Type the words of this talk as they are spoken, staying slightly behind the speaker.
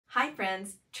Hi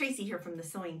friends, Tracy here from the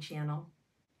Sewing Channel.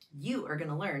 You are going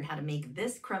to learn how to make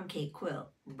this crumb cake quilt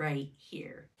right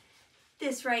here.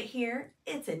 This right here,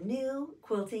 it's a new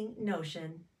quilting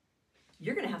notion.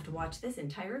 You're going to have to watch this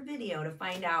entire video to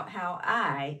find out how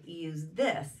I use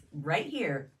this right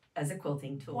here as a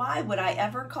quilting tool. Why would I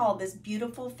ever call this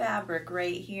beautiful fabric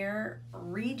right here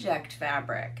reject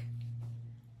fabric?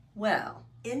 Well,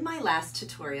 in my last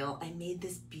tutorial, I made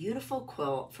this beautiful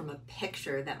quilt from a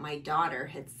picture that my daughter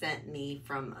had sent me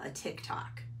from a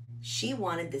TikTok. She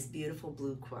wanted this beautiful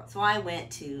blue quilt. So I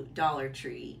went to Dollar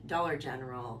Tree, Dollar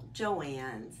General,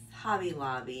 Joann's, Hobby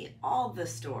Lobby, all the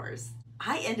stores.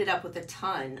 I ended up with a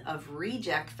ton of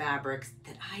reject fabrics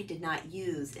that I did not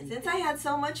use. And since I had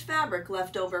so much fabric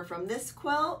left over from this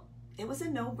quilt, it was a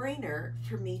no-brainer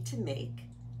for me to make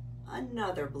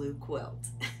another blue quilt.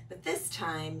 But this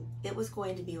time it was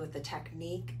going to be with the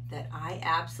technique that I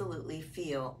absolutely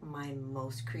feel my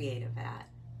most creative at,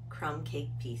 crumb cake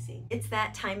piecing. It's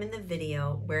that time in the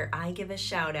video where I give a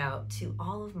shout out to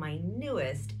all of my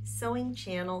newest Sewing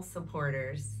Channel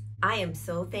supporters. I am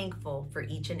so thankful for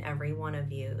each and every one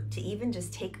of you to even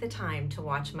just take the time to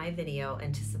watch my video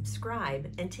and to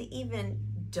subscribe and to even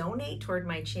donate toward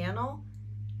my channel.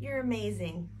 You're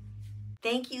amazing.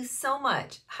 Thank you so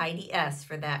much, Heidi S.,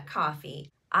 for that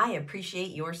coffee. I appreciate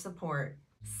your support.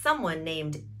 Someone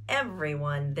named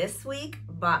Everyone this week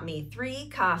bought me 3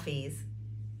 coffees.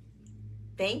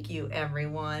 Thank you,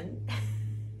 everyone.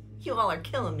 You all are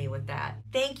killing me with that.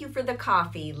 Thank you for the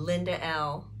coffee, Linda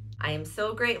L. I am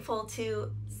so grateful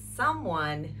to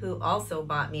someone who also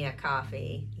bought me a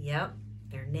coffee. Yep,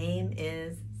 their name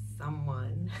is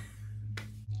someone.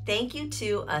 Thank you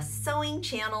to a Sewing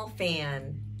Channel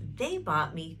fan. They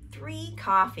bought me 3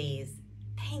 coffees.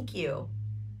 Thank you.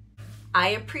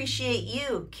 I appreciate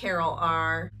you, Carol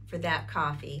R., for that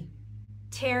coffee.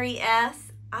 Terry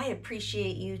S., I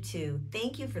appreciate you too.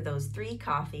 Thank you for those 3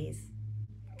 coffees.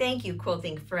 Thank you,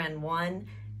 Quilting Friend 1.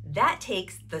 That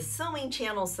takes the Sewing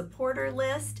Channel supporter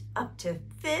list up to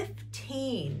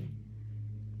 15.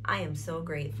 I am so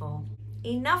grateful.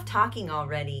 Enough talking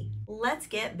already. Let's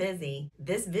get busy.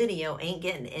 This video ain't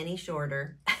getting any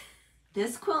shorter.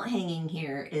 This quilt hanging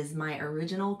here is my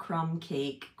original crumb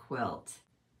cake quilt.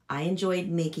 I enjoyed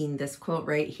making this quilt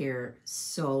right here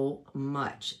so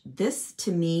much. This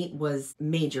to me was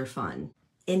major fun.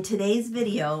 In today's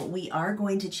video, we are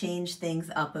going to change things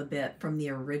up a bit from the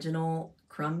original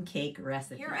crumb cake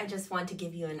recipe. Here I just want to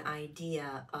give you an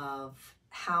idea of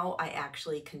how I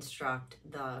actually construct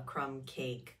the crumb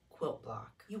cake quilt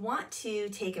block. You want to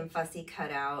take and fussy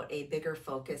cut out a bigger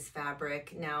focus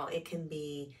fabric. Now it can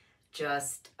be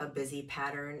just a busy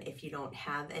pattern if you don't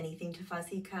have anything to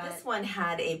fussy cut. This one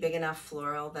had a big enough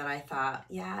floral that I thought,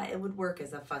 yeah, it would work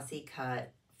as a fussy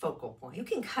cut focal point. You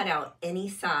can cut out any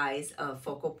size of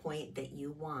focal point that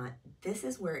you want. This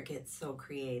is where it gets so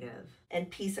creative. And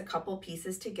piece a couple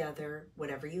pieces together,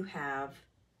 whatever you have,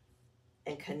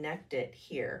 and connect it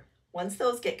here. Once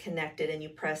those get connected and you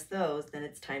press those, then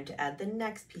it's time to add the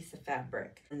next piece of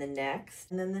fabric, and the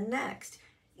next, and then the next.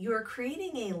 You are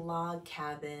creating a log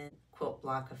cabin quilt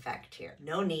block effect here.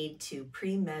 No need to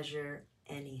pre-measure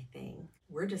anything.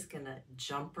 We're just gonna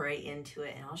jump right into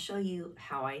it and I'll show you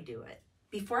how I do it.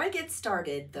 Before I get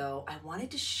started though, I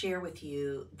wanted to share with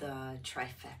you the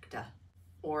trifecta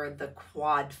or the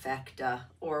quadfecta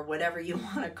or whatever you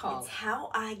want to call it. It's how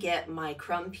I get my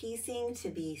crumb piecing to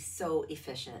be so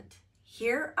efficient.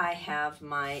 Here I have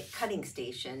my cutting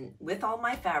station with all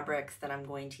my fabrics that I'm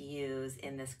going to use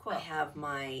in this quilt. I have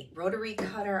my rotary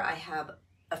cutter. I have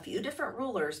a few different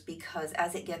rulers because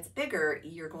as it gets bigger,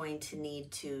 you're going to need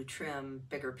to trim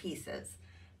bigger pieces.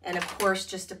 And of course,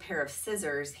 just a pair of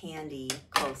scissors handy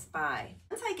close by.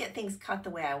 Once I get things cut the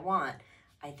way I want,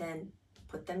 I then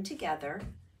put them together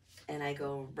and I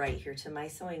go right here to my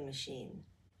sewing machine.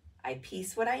 I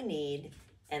piece what I need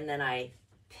and then I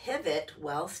pivot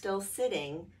while still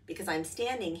sitting because I'm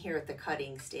standing here at the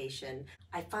cutting station.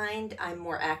 I find I'm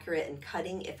more accurate in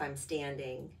cutting if I'm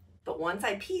standing. But once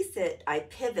I piece it, I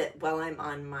pivot while I'm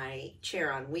on my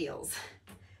chair on wheels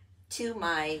to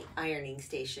my ironing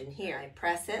station here. I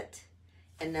press it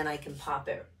and then I can pop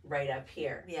it right up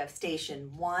here. We have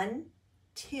station 1,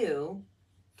 2,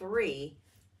 3,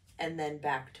 and then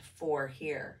back to 4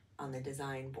 here on the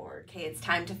design board. Okay, it's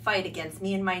time to fight against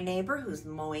me and my neighbor who's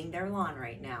mowing their lawn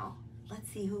right now. Let's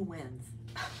see who wins.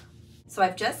 So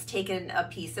I've just taken a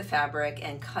piece of fabric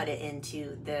and cut it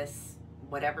into this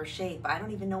whatever shape. I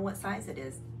don't even know what size it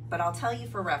is, but I'll tell you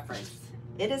for reference.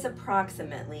 It is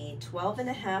approximately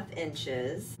 12.5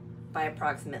 inches by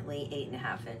approximately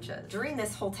 8.5 inches. During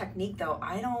this whole technique though,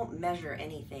 I don't measure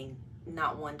anything.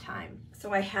 not one time.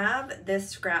 So I have this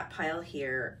scrap pile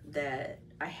here that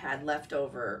I had left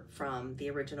over from the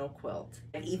original quilt.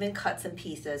 I've even cut some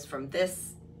pieces from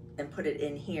this and put it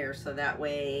in here so that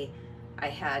way I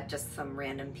had just some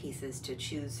random pieces to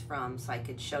choose from so I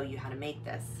could show you how to make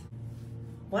this.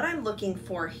 What I'm looking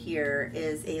for here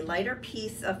is a lighter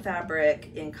piece of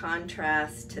fabric in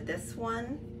contrast to this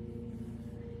one.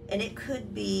 And it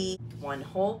could be one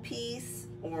whole piece,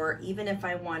 or even if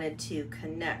I wanted to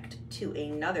connect to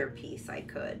another piece, I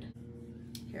could.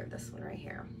 Here, this one right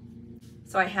here.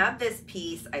 So I have this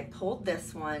piece, I pulled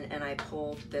this one, and I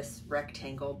pulled this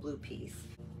rectangle blue piece.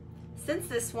 Since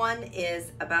this one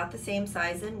is about the same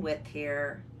size and width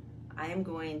here, I am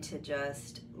going to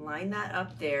just line that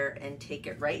up there and take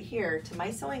it right here to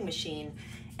my sewing machine,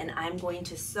 and I'm going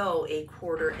to sew a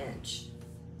 1/4 inch.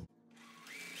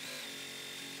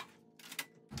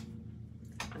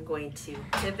 I'm going to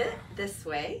pivot this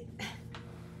way,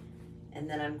 and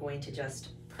then I'm going to just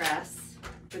press.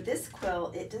 For this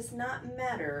quilt, it does not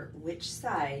matter which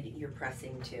side you're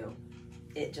pressing to.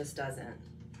 It just doesn't.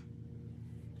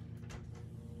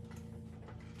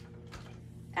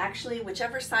 Actually,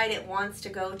 whichever side it wants to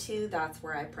go to, that's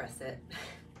where I press it.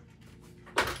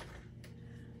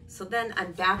 So then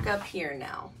I'm back up here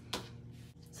now.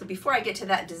 So before I get to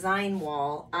that design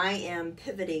wall, I am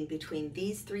pivoting between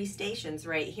these 3 stations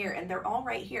right here, and they're all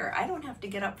right here. I don't have to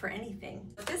get up for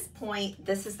anything. At this point,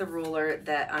 this is the ruler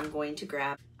that I'm going to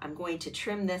grab. I'm going to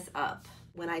trim this up.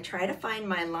 When I try to find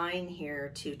my line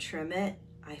here to trim it,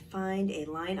 I find a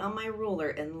line on my ruler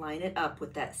and line it up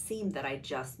with that seam that I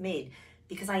just made,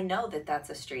 because I know that that's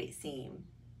a straight seam.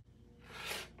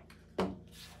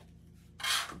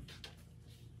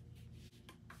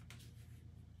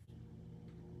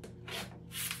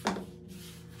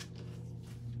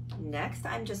 Next,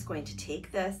 I'm just going to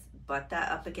take this, butt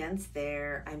that up against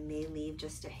there. I may leave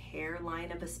just a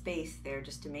hairline of a space there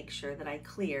just to make sure that I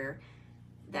clear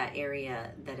that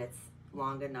area, that it's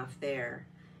long enough there.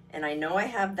 And I know I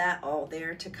have that all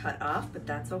there to cut off, but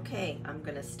that's okay. I'm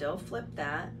gonna still flip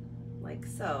that like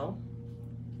so.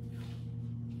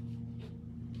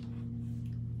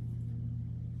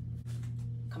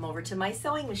 Come over to my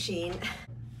sewing machine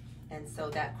and sew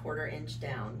that 1/4 inch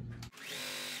down.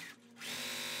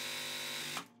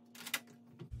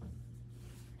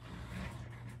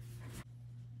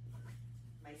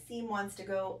 My seam wants to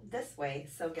go this way,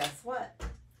 so guess what?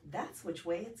 That's which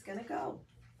way it's gonna go.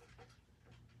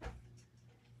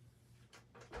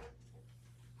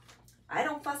 I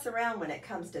don't fuss around when it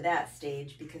comes to that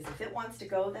stage, because if it wants to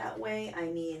go that way, I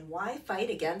mean, why fight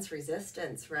against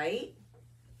resistance, right?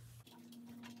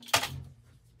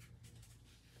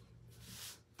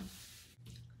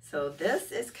 So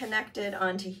this is connected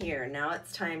onto here. Now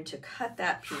it's time to cut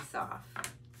that piece off.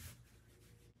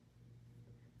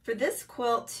 For this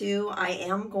quilt too, I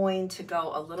am going to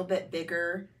go a little bit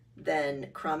bigger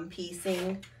than crumb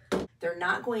piecing. They're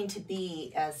not going to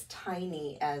be as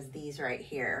tiny as these right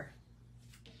here,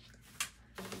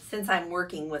 since I'm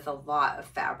working with a lot of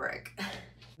fabric.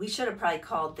 We should have probably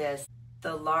called this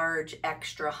the large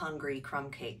extra hungry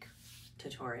crumb cake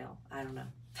tutorial. I don't know.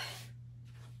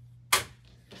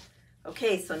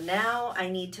 Okay, so now I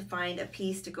need to find a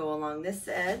piece to go along this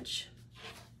edge,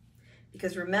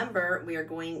 because remember, we are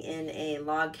going in a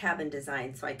log cabin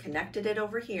design. So I connected it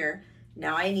over here.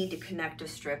 Now I need to connect a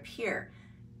strip here,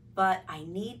 but I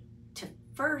need to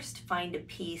first find a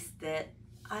piece that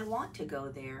I want to go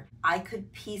there. I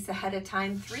could piece ahead of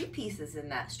time 3 pieces in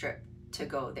that strip to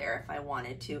go there if I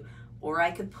wanted to, or I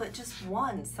could put just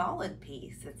one solid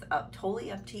piece. It's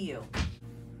totally up to you.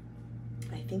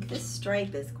 I think this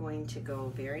stripe is going to go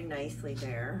very nicely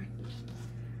there.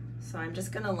 So I'm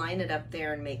just gonna line it up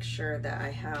there and make sure that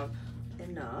I have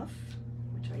enough,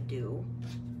 which I do.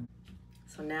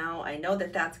 So now I know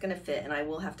that that's gonna fit, and I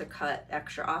will have to cut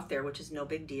extra off there, which is no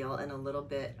big deal, and a little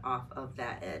bit off of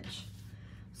that edge.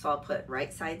 So I'll put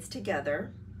right sides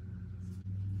together.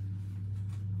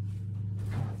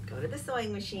 Go to the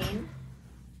sewing machine.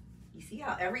 You see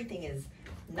how everything is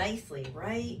nicely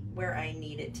right where I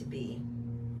need it to be.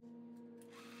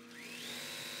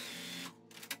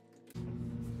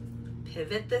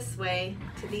 Pivot this way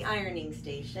to the ironing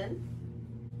station.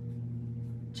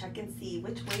 Check and see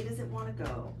which way does it want to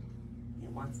go. It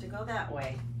wants to go that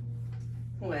way.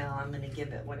 Well, I'm going to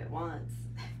give it what it wants.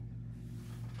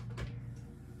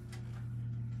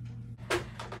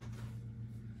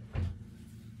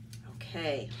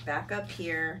 Okay, back up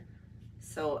here.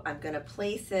 So I'm going to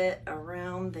place it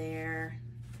around there.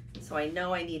 So I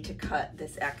know I need to cut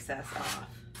this excess off.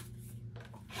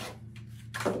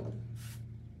 Put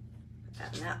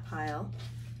that in that pile.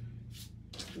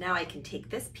 Now I can take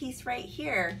this piece right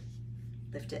here,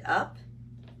 lift it up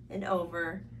and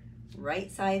over,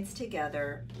 right sides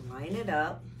together, line it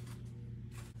up.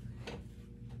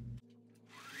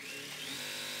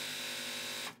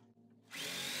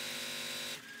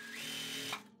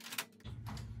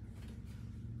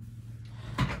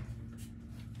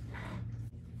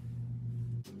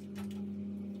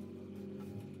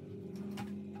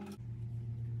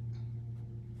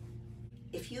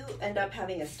 If you end up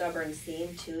having a stubborn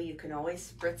seam too, you can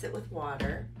always spritz it with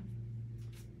water.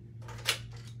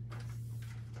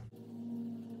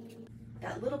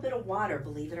 That little bit of water,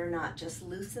 believe it or not, just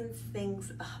loosens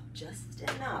things up just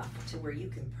enough to where you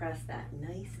can press that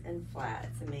nice and flat.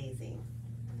 It's amazing.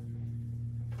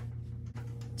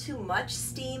 Too much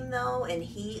steam though and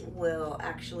heat will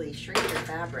actually shrink your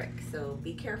fabric, so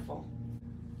be careful.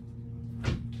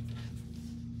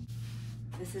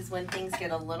 This is when things get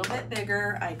a little bit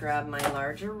bigger. I grab my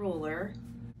larger ruler.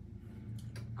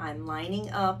 I'm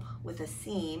lining up with a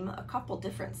seam, a couple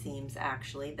different seams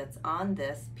actually, that's on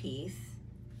this piece,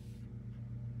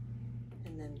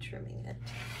 and then trimming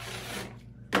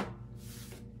it.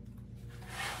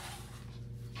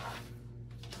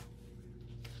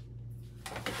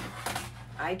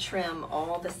 I trim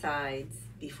all the sides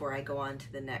before I go on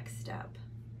to the next step.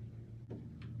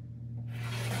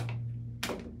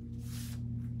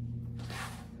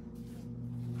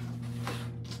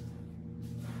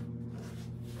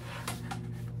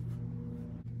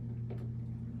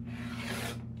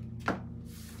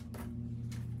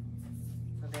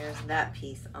 That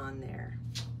piece on there.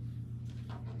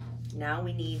 Now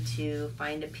we need to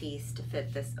find a piece to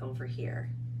fit this over here.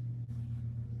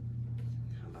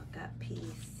 How about that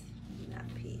piece and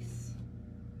that piece?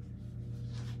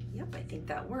 Yep, I think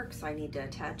that works. So I need to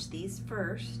attach these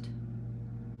first.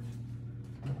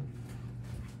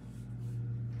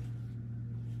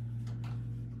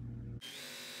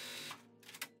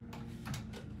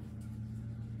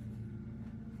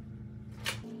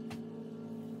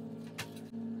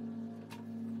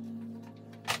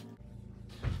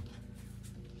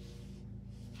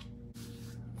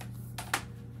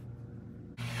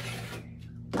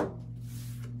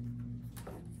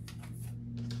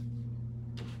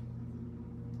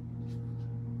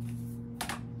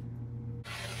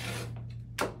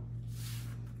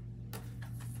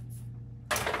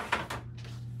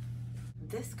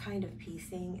 This kind of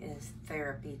piecing is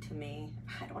therapy to me.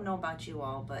 I don't know about you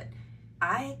all, but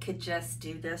I could just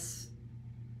do this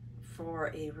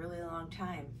for a really long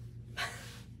time.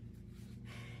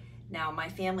 Now, my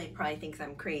family probably thinks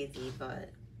I'm crazy, but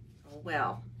oh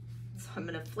well. So I'm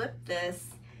gonna flip this.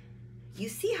 You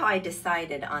see how I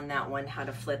decided on that one how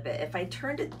to flip it. If I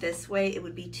turned it this way, it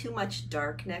would be too much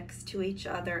dark next to each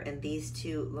other and these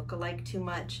two look alike too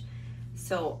much.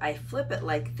 So I flip it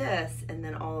like this, and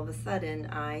then all of a sudden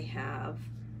I have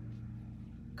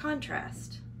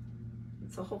contrast.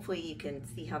 So hopefully you can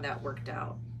see how that worked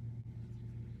out.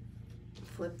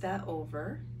 Flip that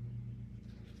over.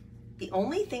 The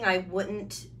only thing I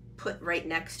wouldn't put right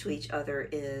next to each other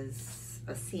is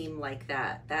a seam like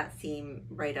that seam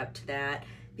right up to that,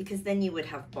 because then you would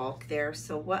have bulk there.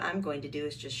 So what I'm going to do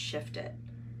is just shift it.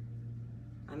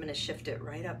 I'm going to shift it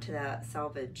right up to that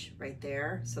selvage right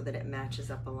there so that it matches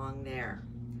up along there.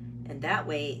 And that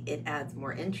way it adds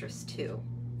more interest too.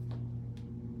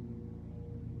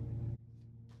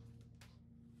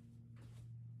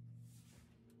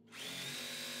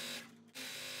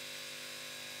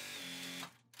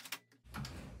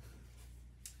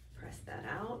 Press that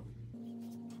out.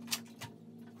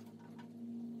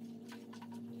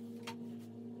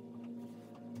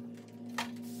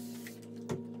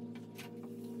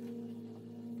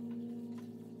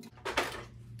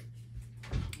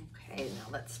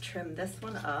 Let's trim this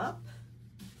one up.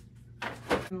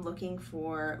 I'm looking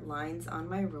for lines on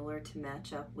my ruler to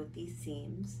match up with these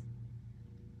seams.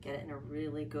 Get it in a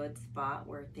really good spot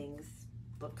where things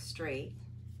look straight.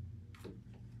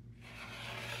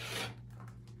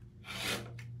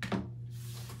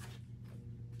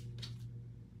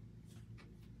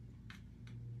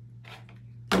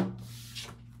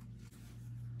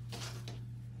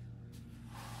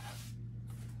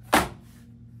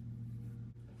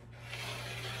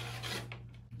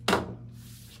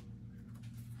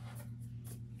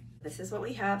 This is what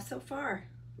we have so far.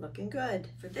 Looking good.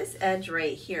 For this edge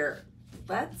right here,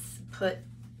 let's put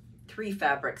 3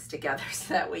 fabrics together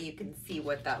so that way you can see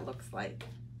what that looks like.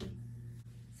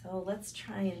 So let's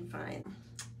try and find,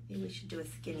 maybe we should do a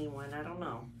skinny one, I don't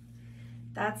know.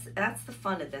 That's the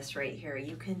fun of this right here.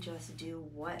 You can just do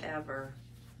whatever.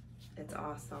 It's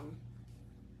awesome.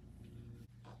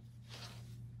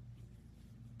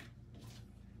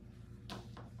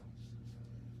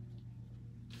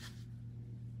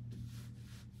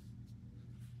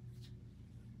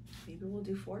 Maybe we'll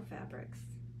do 4 fabrics.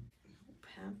 Nope,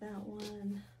 have that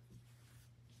one.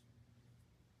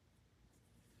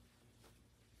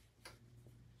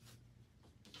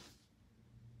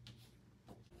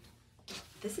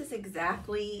 This is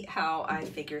exactly how I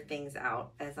figure things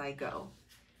out as I go.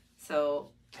 So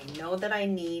I know that I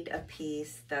need a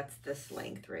piece that's this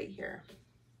length right here.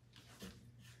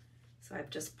 So I've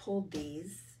just pulled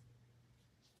these,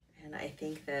 and I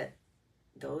think that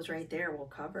those right there will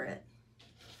cover it.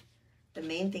 The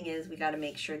main thing is we got to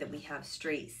make sure that we have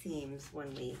straight seams when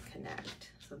we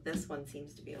connect. So this one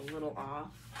seems to be a little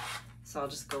off. So I'll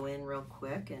just go in real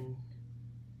quick and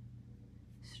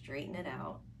straighten it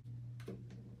out.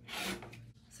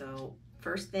 So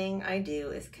first thing I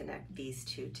do is connect these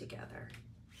two together.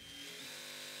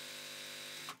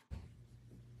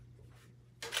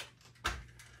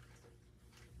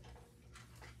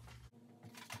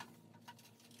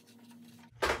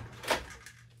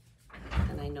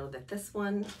 And I know that this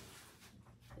one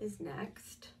is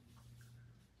next.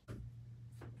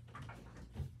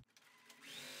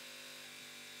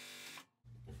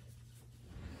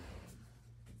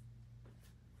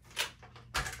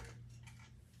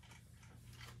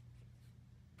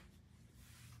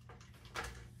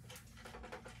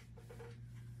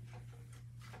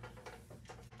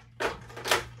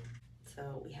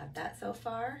 So we have that so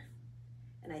far.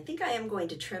 And I think I am going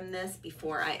to trim this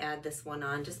before I add this one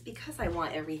on, just because I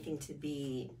want everything to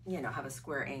be, you know, have a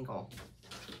square angle.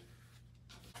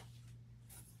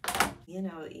 You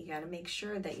know, you got to make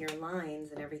sure that your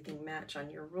lines and everything match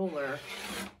on your ruler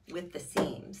with the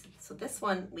seams. So this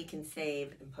one we can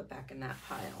save and put back in that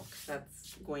pile, because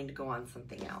that's going to go on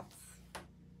something else.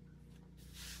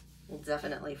 We'll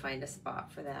definitely find a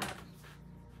spot for that.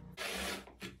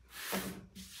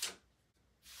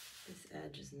 This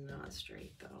edge is not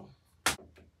straight though.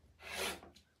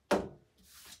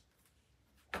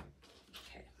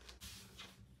 Okay,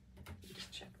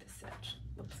 just check this edge.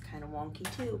 Looks kind of wonky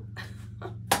too.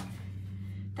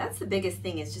 That's the biggest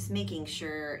thing, is just making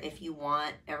sure, if you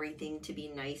want everything to be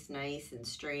nice and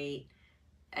straight,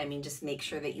 I mean, just make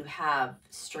sure that you have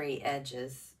straight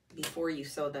edges before you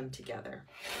sew them together.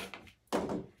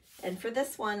 And for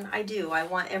this one, I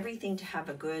want everything to have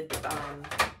a good,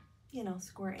 you know,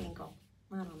 square angle.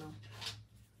 I don't know.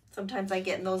 Sometimes I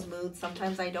get in those moods,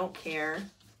 sometimes I don't care.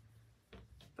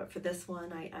 But for this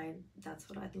one, that's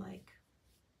what I'd like.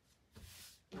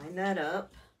 Line that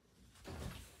up.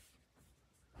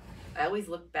 I always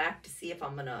look back to see if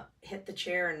I'm gonna hit the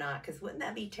chair or not, because wouldn't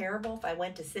that be terrible if I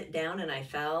went to sit down and I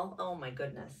fell? Oh my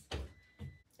goodness.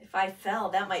 If I fell,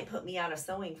 that might put me out of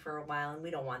sewing for a while, and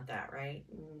we don't want that, right?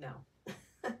 No.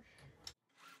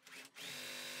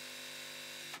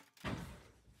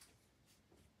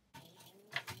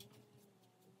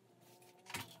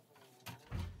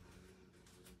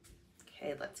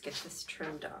 Okay, let's get this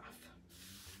trimmed off.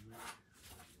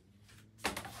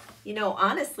 You know,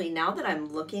 honestly, now that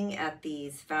I'm looking at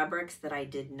these fabrics that I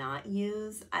did not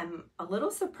use, I'm a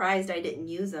little surprised I didn't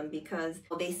use them, because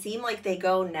they seem like they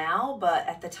go now, but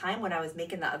at the time when I was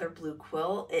making the other blue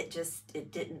quilt, it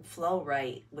didn't flow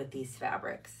right with these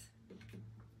fabrics.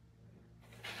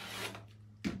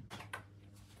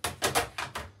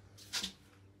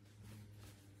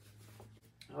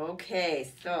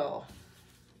 Okay, so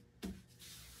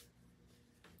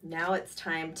now it's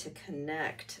time to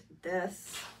connect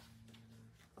this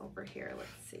over here.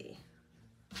 Let's see.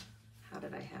 How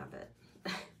did I have it?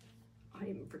 I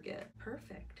even forget.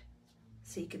 Perfect.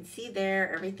 So you can see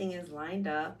there, everything is lined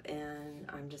up, and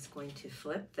I'm just going to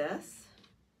flip this,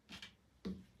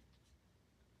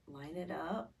 line it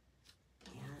up,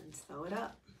 and sew it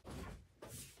up.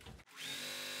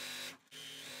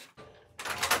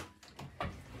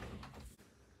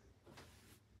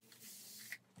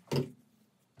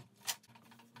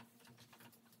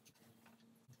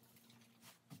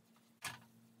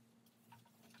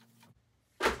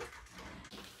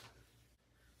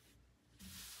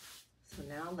 So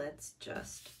now let's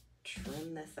just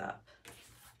trim this up.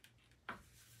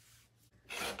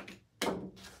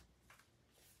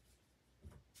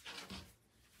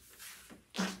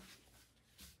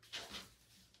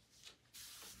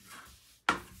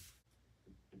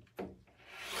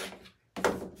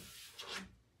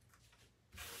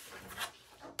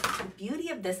 The beauty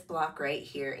of this block right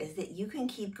here is that you can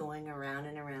keep going around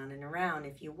and around and around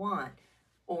if you want.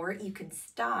 Or you can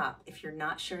stop if you're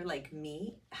not sure, like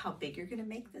me, how big you're gonna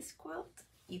make this quilt.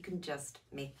 You can just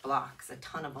make blocks, a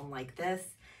ton of them like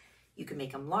this. You can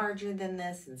make them larger than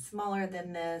this and smaller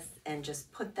than this, and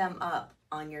just put them up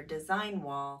on your design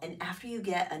wall. And after you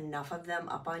get enough of them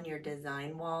up on your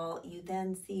design wall, you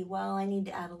then see, well, I need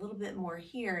to add a little bit more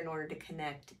here in order to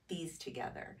connect these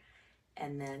together.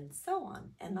 And then so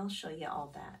on. And I'll show you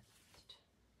all that.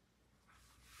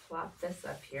 Plop this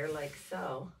up here like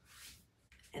so.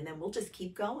 And then we'll just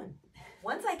keep going.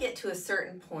 Once I get to a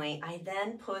certain point, I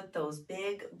then put those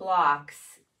big blocks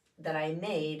that I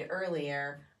made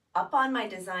earlier up on my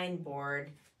design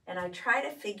board, and I try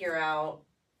to figure out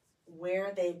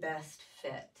where they best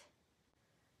fit.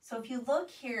 So if you look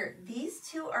here, these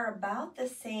two are about the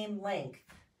same length.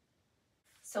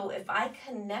 So if I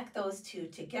connect those two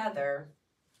together,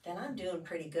 then I'm doing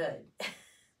pretty good.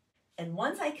 And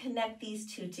once I connect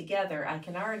these two together, I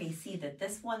can already see that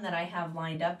this one that I have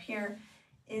lined up here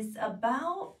is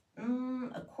about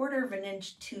 1/4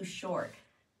 inch too short.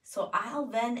 So I'll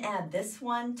then add this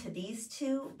one to these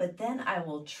two, but then I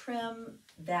will trim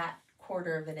that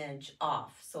 1/4 inch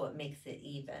off so it makes it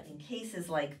even. In cases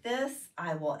like this,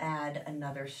 I will add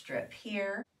another strip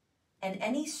here and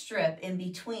any strip in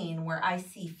between where I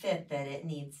see fit that it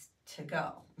needs to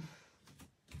go.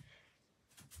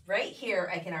 Right here,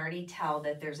 I can already tell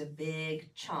that there's a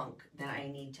big chunk that I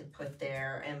need to put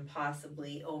there and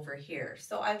possibly over here.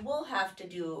 So I will have to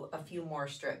do a few more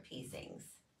strip piecings.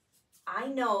 I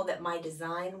know that my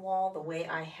design wall, the way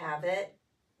I have it,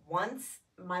 once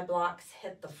my blocks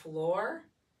hit the floor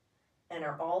and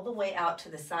are all the way out to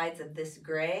the sides of this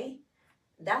gray,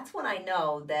 that's when I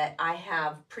know that I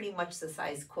have pretty much the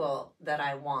size quilt that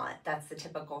I want. That's the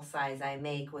typical size I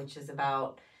make, which is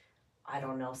about, I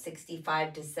don't know,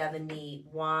 65 to 70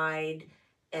 wide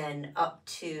and up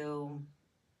to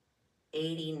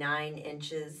 89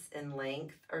 inches in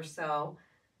length or so.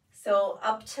 So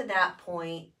up to that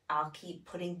point, I'll keep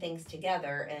putting things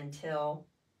together until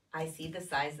I see the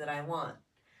size that I want.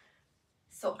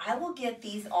 So I will get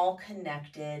these all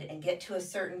connected and get to a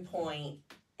certain point,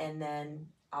 and then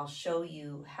I'll show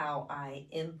you how I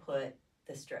input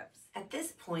the strips. At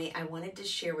this point, I wanted to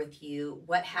share with you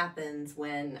what happens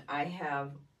when I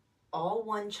have all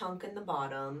one chunk in the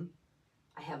bottom,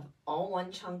 I have all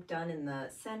one chunk done in the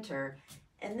center,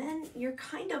 and then you're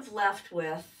kind of left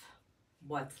with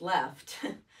what's left.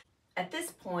 At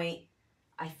this point,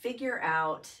 I figure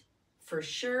out for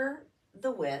sure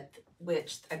the width,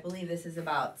 which I believe this is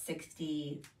about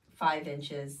 65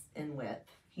 inches in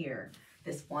width here,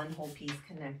 this one whole piece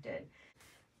connected.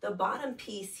 The bottom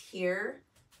piece here,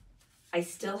 I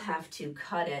still have to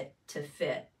cut it to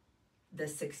fit the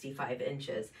 65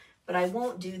 inches, but I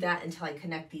won't do that until I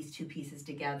connect these two pieces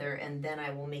together, and then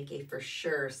I will make a for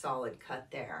sure solid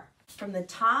cut there. From the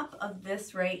top of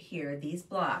this right here, these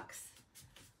blocks,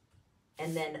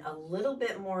 and then a little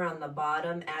bit more on the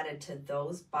bottom added to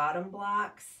those bottom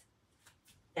blocks,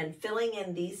 and filling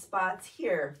in these spots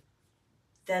here,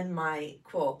 then my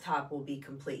quilt top will be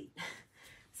complete.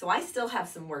 So I still have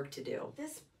some work to do.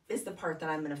 This is the part that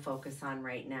I'm going to focus on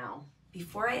right now.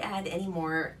 Before I add any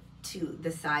more to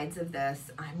the sides of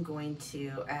this, I'm going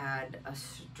to add a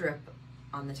strip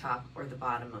on the top or the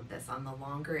bottom of this on the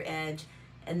longer edge,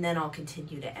 and then I'll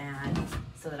continue to add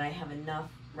so that I have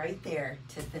enough right there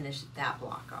to finish that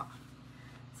block off.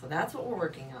 So that's what we're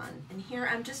working on. And here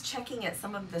I'm just checking at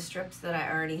some of the strips that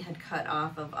I already had cut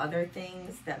off of other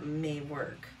things that may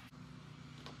work.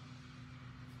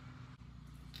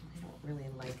 I don't really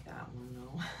like that one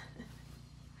though.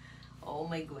 Oh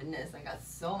my goodness, I got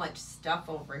so much stuff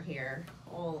over here.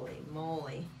 Holy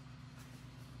moly.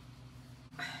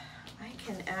 I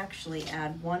can actually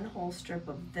add one whole strip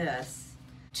of this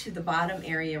to the bottom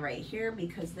area right here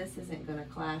because this isn't going to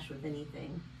clash with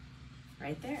anything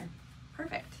right there.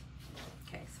 Perfect.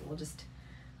 Okay, so we'll just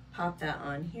pop that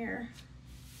on here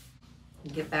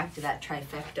and get back to that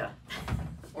trifecta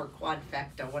or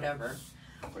quadfecta, whatever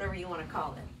you want to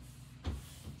call it.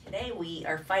 Today we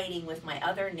are fighting with my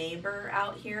other neighbor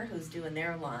out here who's doing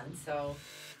their lawn, so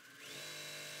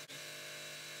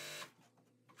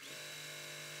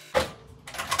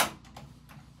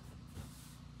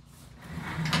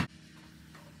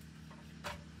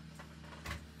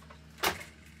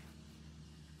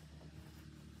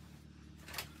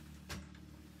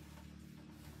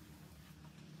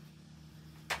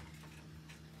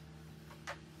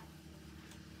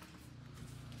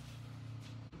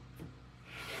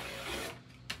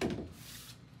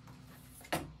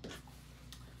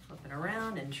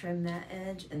around and trim that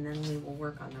edge, and then we will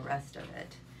work on the rest of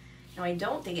it. Now I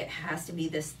don't think it has to be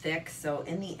this thick, so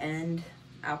in the end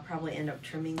I'll probably end up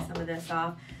trimming some of this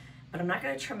off, but I'm not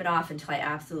going to trim it off until I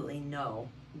absolutely know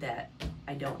that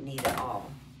I don't need it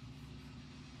all,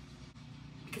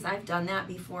 because I've done that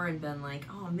before and been like,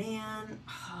 oh man,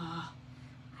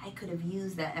 I I could have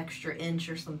used that extra inch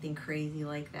or something crazy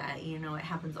like that. You know, it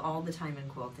happens all the time in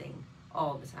quilting,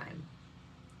 all the time.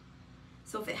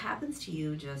 So if it happens to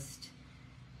you, just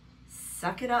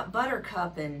suck it up,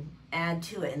 buttercup, and add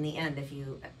to it in the end if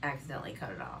you accidentally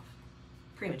cut it off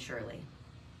prematurely.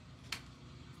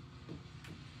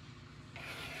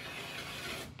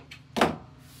 Let's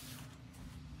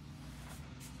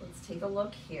take a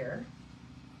look here.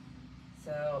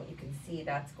 So you can see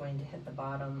that's going to hit the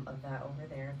bottom of that over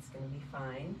there. It's going to be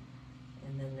fine.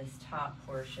 And then this top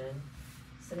portion.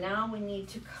 So now we need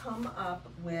to come up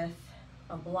with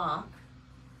a block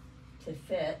to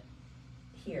fit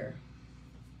here.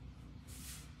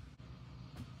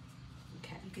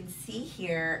 Okay, you can see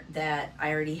here that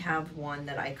I already have one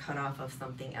that I cut off of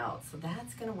something else. So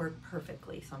that's going to work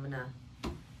perfectly. So I'm going to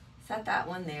set that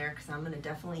one there because I'm going to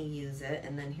definitely use it.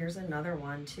 And then here's another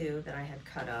one too that I had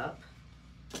cut up.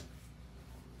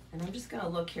 And I'm just going to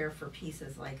look here for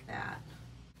pieces like that.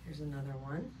 Here's another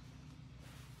one.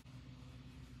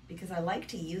 Because I like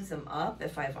to use them up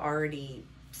if I've already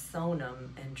sewn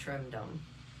them and trimmed them.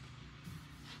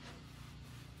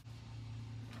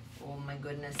 Oh my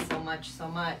goodness, so much, so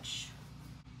much.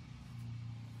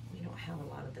 We don't have a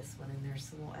lot of this one in there,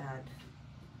 so we'll add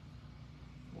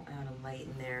a light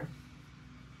in there.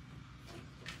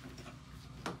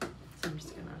 So I'm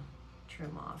just gonna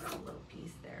trim off a little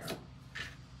piece there.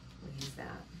 We'll use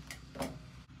that.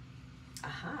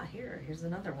 Aha, here's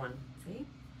another one. See?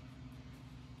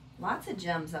 Lots of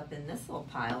gems up in this little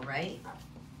pile, right?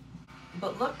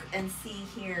 But look and see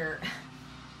here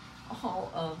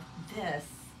all of this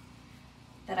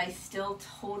that I still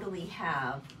totally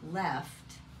have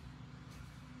left.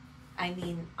 I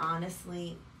mean,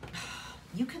 honestly,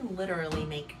 you can literally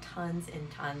make tons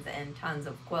and tons and tons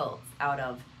of quilts out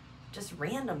of just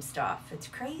random stuff. It's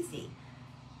crazy.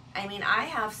 I mean, I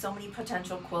have so many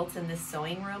potential quilts in this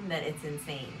sewing room that it's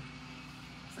insane.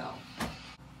 So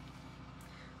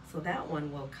that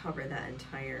one will cover that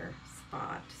entire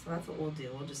spot. So that's what we'll do.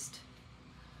 We'll go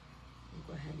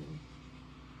ahead and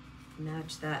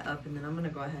match that up, and then I'm gonna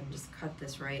go ahead and just cut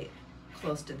this right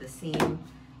close to the seam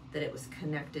that it was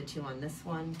connected to on this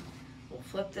one. We'll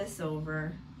flip this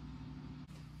over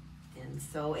and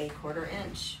sew a 1/4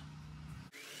 inch.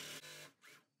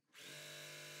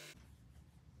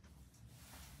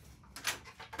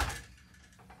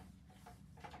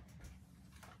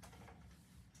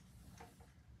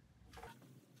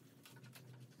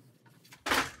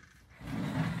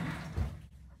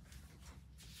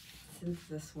 Since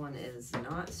this one is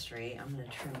not straight, I'm going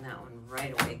to trim that one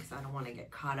right away because I don't want to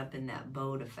get caught up in that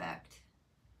bowed effect.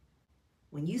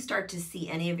 When you start to see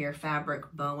any of your fabric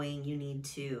bowing, you need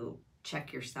to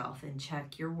check yourself and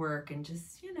check your work and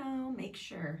just, you know, make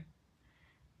sure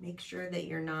that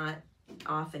you're not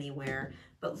off anywhere.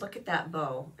 But look at that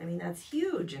bow. I mean, that's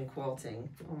huge in quilting.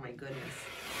 Oh my goodness.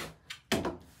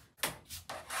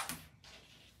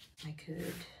 I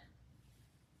could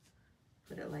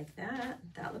put it like that.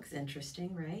 That looks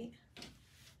interesting, right? If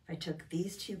I took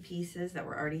these two pieces that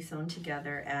were already sewn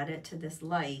together, add it to this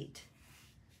light,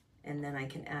 and then I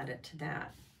can add it to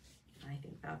that. I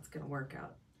think that's gonna work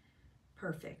out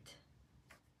perfect.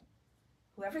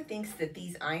 Whoever thinks that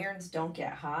these irons don't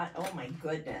get hot, oh my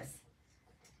goodness.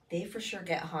 They for sure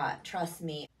get hot, trust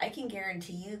me. I can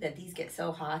guarantee you that these get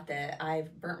so hot that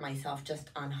I've burnt myself just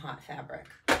on hot fabric.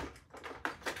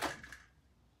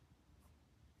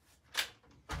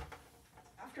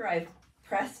 After I've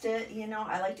pressed it, you know,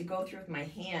 I like to go through with my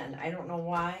hand. I don't know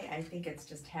why. I think it's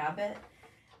just habit.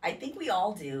 I think we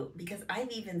all do, because I've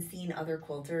even seen other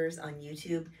quilters on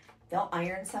YouTube. They'll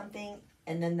iron something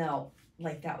and then they'll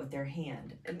like that with their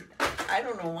hand. And I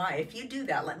don't know why. If you do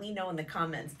that, let me know in the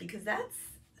comments, because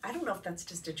I don't know if that's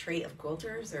just a trait of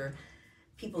quilters or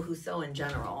people who sew in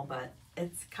general, but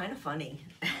it's kind of funny.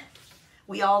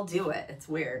 We all do it. It's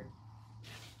weird.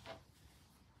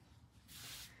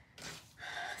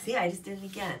 See, I just did it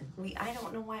again. I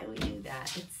don't know why we do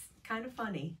that. It's kind of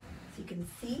funny. So you can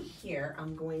see here,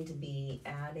 I'm going to be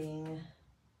adding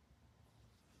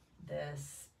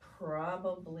this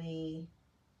probably,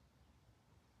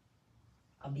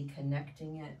 I'll be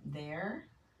connecting it there.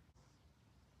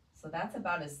 So that's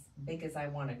about as big as I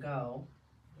want to go.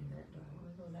 And then, do I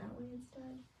want to go that way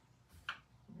instead?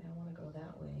 Maybe I want to go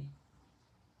that way.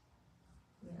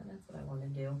 Yeah, that's what I want to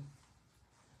do.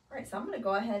 All right, so I'm going to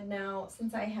go ahead now,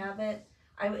 since I have it.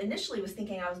 I initially was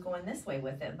thinking I was going this way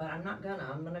with it, but I'm not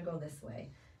gonna. I'm going to go this way.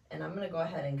 And I'm going to go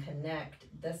ahead and connect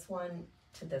this one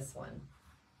to this one.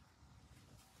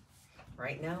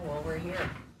 Right now, while we're here.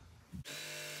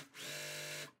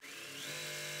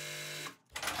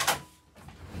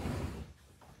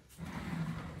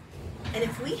 And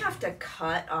if we have to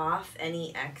cut off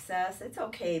any excess, it's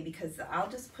okay because I'll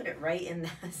just put it right in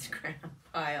that scrap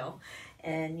pile.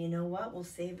 And you know what? We'll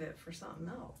save it for something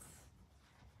else.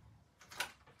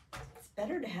 It's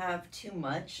better to have too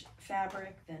much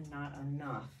fabric than not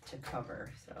enough to cover.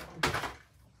 So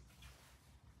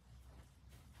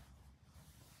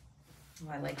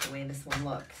I like the way this one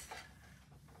looks.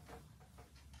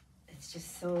 It's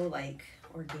just so like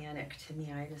organic to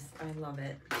me. I love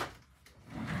it.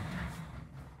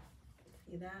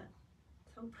 See that?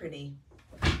 So pretty.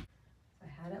 So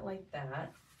I had it like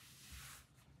that.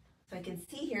 So I can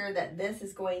see here that this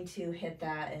is going to hit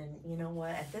that, and you know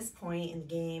what? At this point in the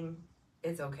game,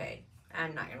 it's okay.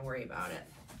 I'm not gonna worry about it.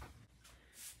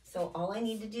 So all I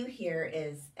need to do here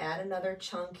is add another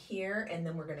chunk here, and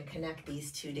then we're gonna connect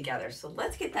these two together. So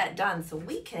let's get that done so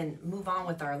we can move on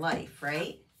with our life,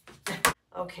 right?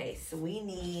 Okay, so we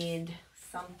need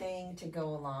something to go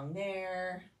along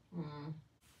there.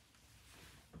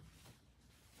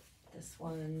 This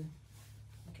one,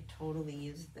 I could totally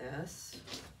use this.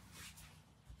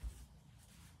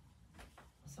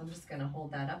 So I'm just gonna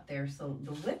hold that up there. So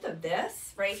the width of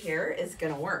this right here is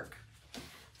gonna work.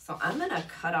 So I'm gonna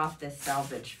cut off this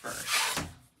selvage first.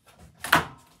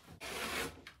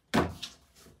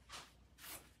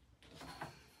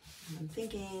 I'm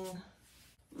thinking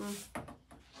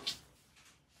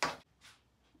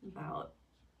about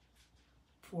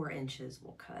 4 inches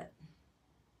we'll cut.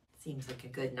 Seems like a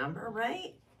good number,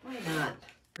 right? Why not?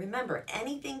 Remember,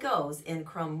 anything goes in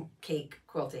crumb cake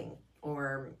quilting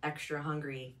or extra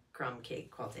hungry crumb cake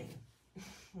quilting.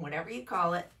 Whatever you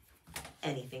call it,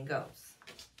 anything goes.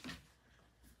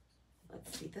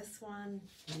 Let's see, this one,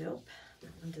 nope, that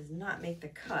one does not make the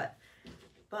cut.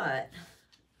 But,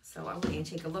 so I want you to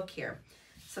take a look here.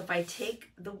 So if I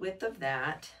take the width of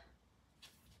that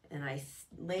and I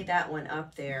lay that one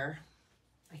up there,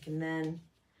 I can then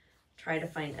try to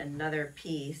find another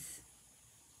piece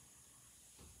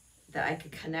that I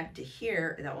could connect to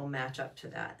here that will match up to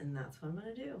that, and that's what I'm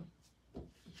gonna do.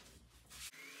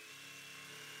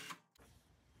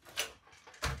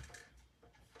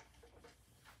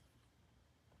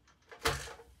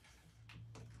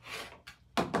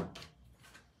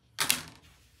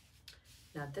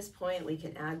 Now at this point, we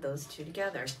can add those two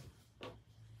together.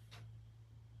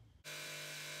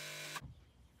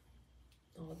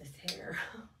 Oh, this hair.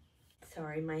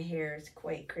 Sorry, my hair is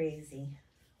quite crazy.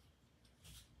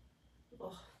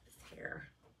 Oh, this hair.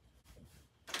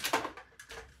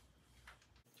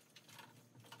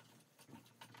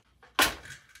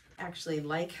 Actually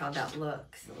like how that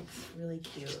looks. It looks really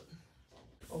cute.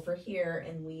 Over here,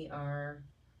 and we are,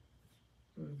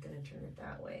 I'm gonna turn it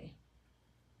that way.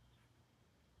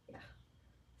 Yeah.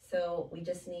 So we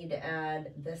just need to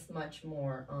add this much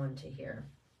more onto here,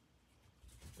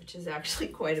 which is actually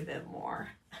quite a bit more.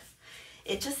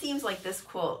 It just seems like this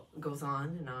quilt goes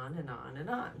on and on and on and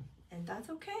on, and that's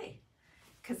okay,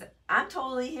 because I'm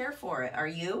totally here for it. Are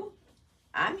you?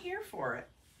 I'm here for it.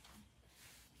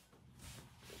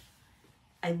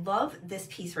 I love this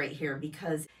piece right here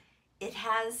because it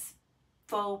has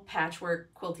faux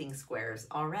patchwork quilting squares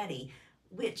already,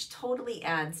 which totally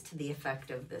adds to the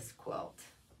effect of this quilt.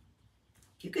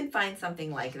 If you can find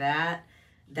something like that,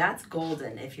 that's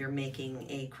golden if you're making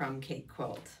a crumb cake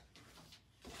quilt.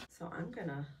 So I'm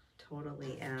gonna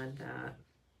totally add that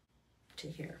to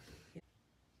here.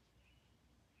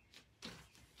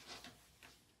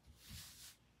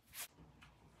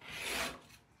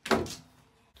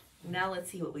 Now let's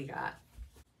see what we got.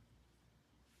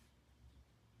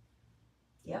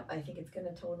 Yep, I think it's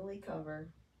gonna totally cover.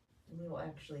 We will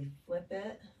actually flip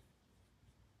it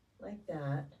like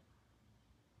that.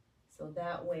 So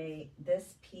that way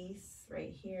this piece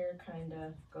right here kind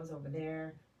of goes over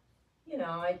there. You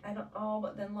know, I don't, oh,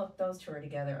 but then look, those two are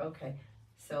together. Okay,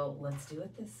 so let's do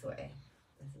it this way.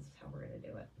 This is how we're gonna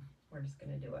do it. We're just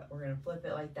gonna do it. We're gonna flip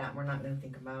it like that. We're not gonna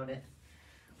think about it.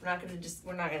 We're not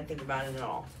gonna think about it at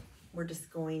all. We're just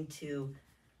going to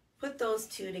put those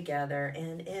two together,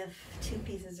 and if two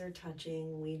pieces are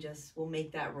touching, we'll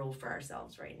make that rule for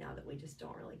ourselves right now that we just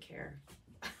don't really care.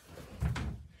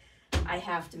 I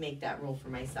have to make that rule for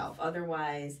myself.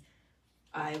 Otherwise,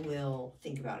 I will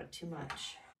think about it too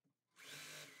much.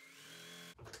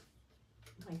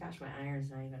 Oh my gosh, my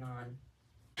iron's not even on.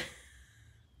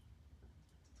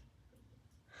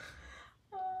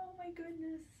 Oh my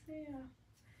goodness, yeah.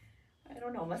 I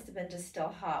don't know, must have been just still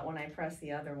hot when I pressed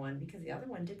the other one, because the other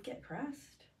one did get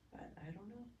pressed, but I don't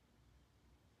know.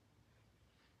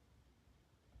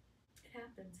 It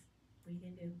happens. What are you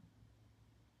gonna do?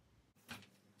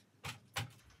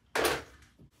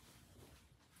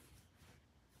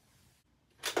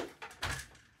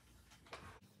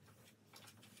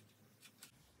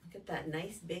 Get that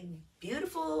nice, big,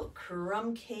 beautiful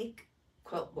crumb cake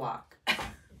quilt block.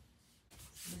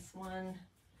 This one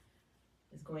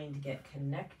is going to get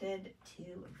connected to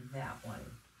that one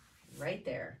right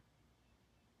there.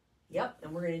 Yep,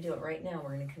 and we're going to do it right now.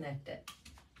 We're going to connect it.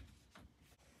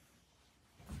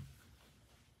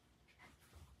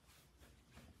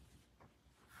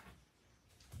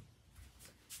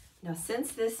 Now,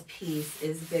 since this piece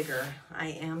is bigger, I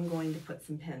am going to put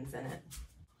some pins in it.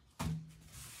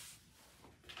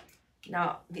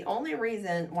 Now, the only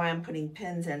reason why I'm putting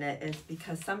pins in it is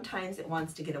because sometimes it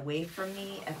wants to get away from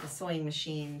me at the sewing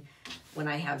machine when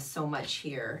I have so much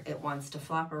here. It wants to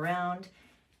flop around,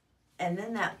 and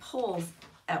then that pulls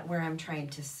at where I'm trying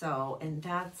to sew, and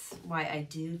that's why I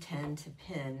do tend to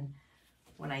pin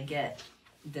when I get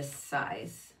this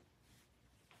size.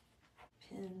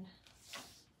 Pin.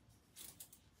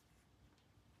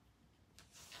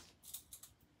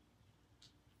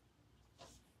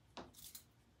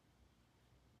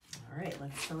 All right,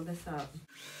 let's sew this up.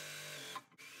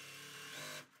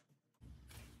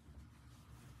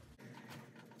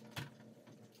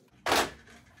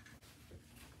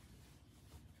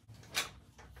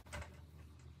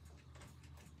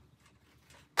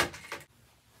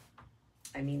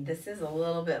 I mean, this is a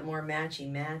little bit more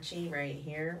matchy-matchy right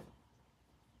here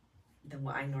than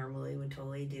what I normally would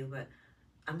totally do, but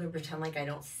I'm gonna pretend like I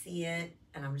don't see it,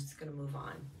 and I'm just gonna move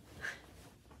on.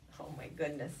 Oh my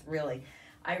goodness, really.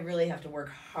 I really have to work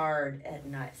hard at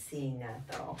not seeing that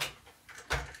though.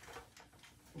 Oh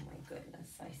my goodness,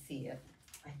 I see it.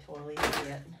 I totally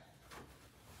see it.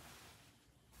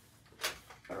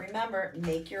 But remember,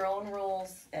 make your own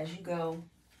rules as you go.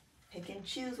 Pick and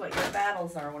choose what your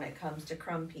battles are when it comes to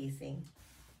crumb piecing.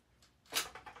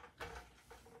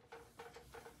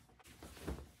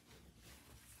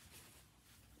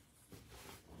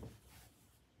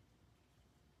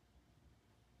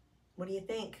 What do you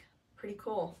think? Pretty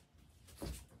cool.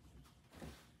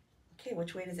 Okay,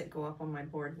 which way does it go up on my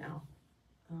board now?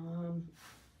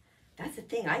 That's the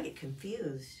thing, I get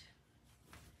confused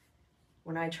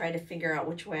when I try to figure out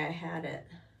which way I had it.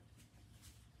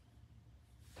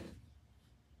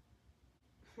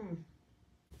 Is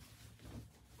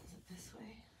it this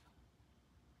way?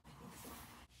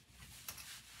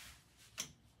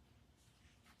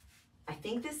 I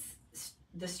think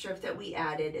the strip that we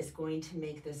added is going to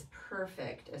make this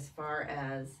perfect as far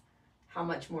as how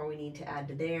much more we need to add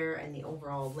to there and the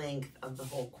overall length of the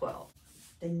whole quilt.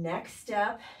 The next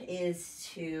step is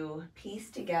to piece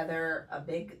together a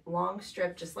big long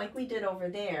strip just like we did over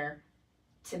there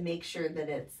to make sure that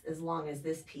it's as long as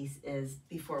this piece is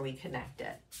before we connect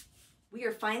it. We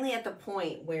are finally at the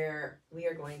point where we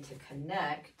are going to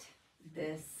connect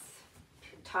this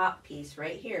top piece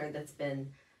right here that's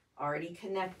been already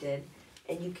connected,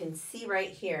 and you can see right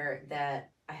here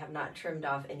that I have not trimmed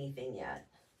off anything yet.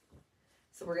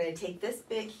 So we're going to take this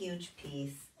big huge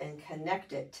piece and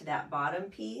connect it to that bottom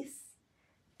piece,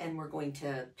 and we're going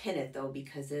to pin it though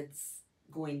because it's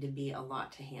going to be a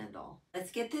lot to handle.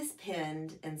 Let's get this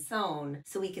pinned and sewn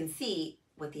so we can see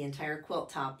what the entire quilt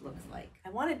top looks like. I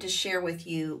wanted to share with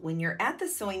you, when you're at the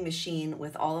sewing machine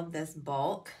with all of this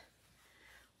bulk,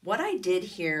 what I did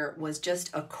here was just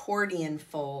accordion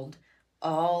fold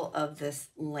all of this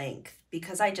length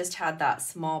because I just had that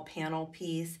small panel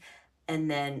piece and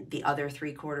then the other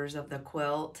 3/4 of the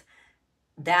quilt.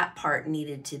 That part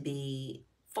needed to be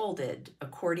folded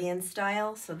accordion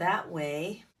style, so that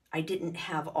way I didn't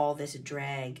have all this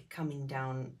drag coming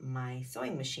down my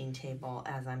sewing machine table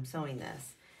as I'm sewing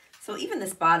this. So even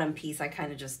this bottom piece I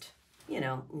kind of just, you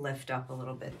know, lift up a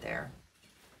little bit there.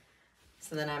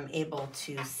 So then I'm able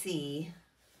to see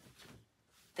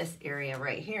this area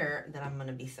right here that I'm going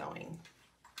to be sewing.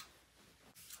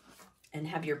 And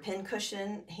have your pin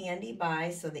cushion handy by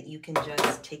so that you can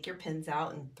just take your pins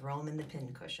out and throw them in the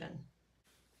pin cushion.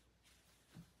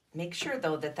 Make sure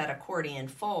though that that accordion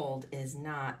fold is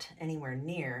not anywhere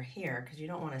near here because you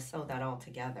don't want to sew that all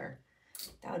together.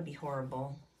 That would be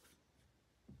horrible.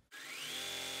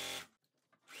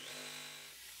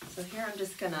 So here I'm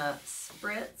just going to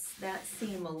spritz that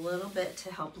seam a little bit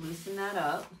to help loosen that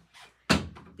up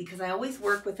because I always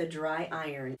work with a dry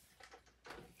iron.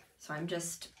 So I'm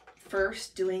just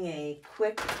first doing a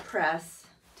quick press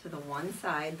to the one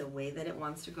side, the way that it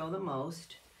wants to go the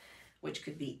most, which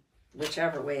could be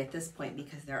whichever way at this point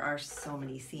because there are so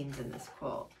many seams in this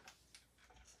quilt.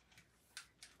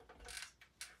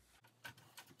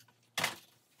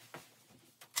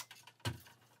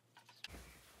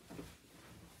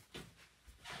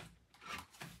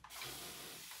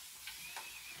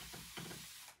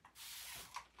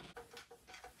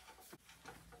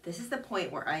 This is the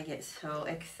point where I get so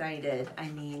excited. I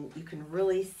mean, you can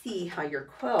really see how your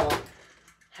quilt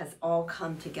has all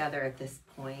come together at this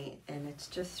point, and it's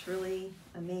just really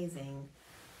amazing.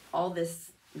 All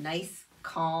this nice,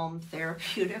 calm,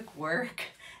 therapeutic work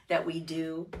that we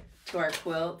do to our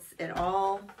quilts, it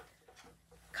all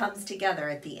comes together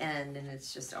at the end, and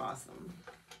it's just awesome.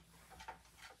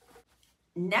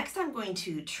 Next, I'm going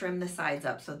to trim the sides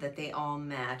up so that they all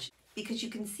match, because you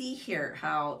can see here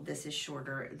how this is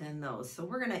shorter than those. So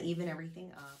we're gonna even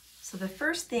everything up. So the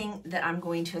first thing that I'm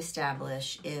going to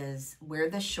establish is where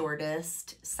the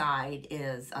shortest side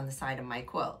is on the side of my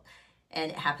quilt.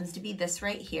 And it happens to be this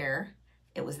right here.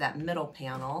 It was that middle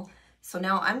panel. So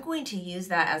now I'm going to use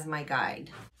that as my guide.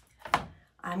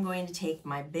 I'm going to take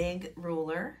my big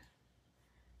ruler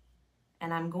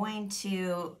and I'm going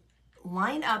to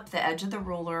line up the edge of the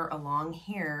ruler along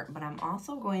here, but I'm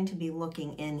also going to be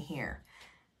looking in here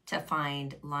to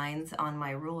find lines on my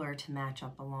ruler to match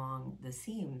up along the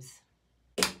seams.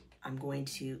 I'm going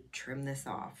to trim this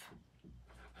off.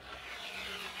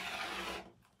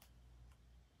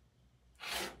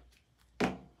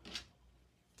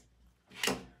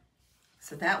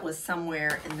 So that was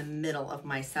somewhere in the middle of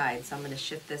my side, so I'm going to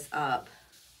shift this up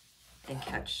and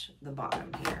catch the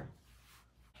bottom here.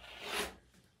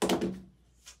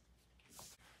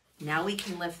 Now we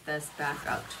can lift this back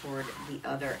up toward the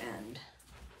other end.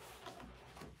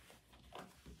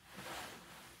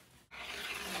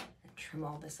 And trim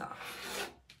all this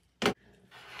off.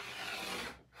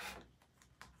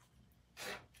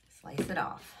 Slice it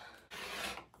off.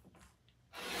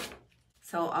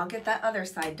 So I'll get that other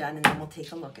side done and then we'll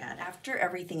take a look at it. After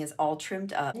everything is all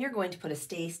trimmed up, you're going to put a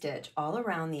stay stitch all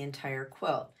around the entire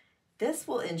quilt. This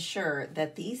will ensure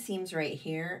that these seams right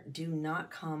here do not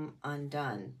come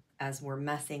undone as we're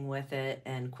messing with it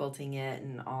and quilting it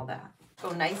and all that.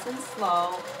 Go nice and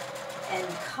slow and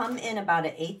come in about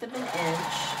 1/8 of an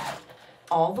inch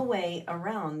all the way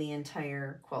around the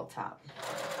entire quilt top.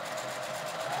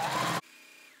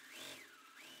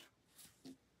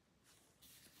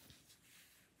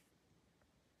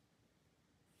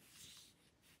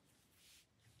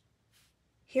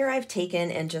 Here I've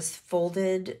taken and just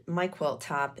folded my quilt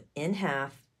top in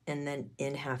half and then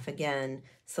in half again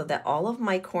so that all of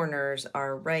my corners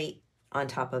are right on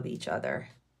top of each other.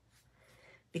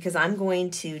 Because I'm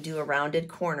going to do a rounded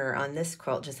corner on this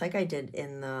quilt just like I did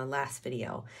in the last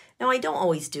video. Now I don't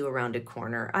always do a rounded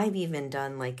corner. I've even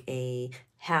done like a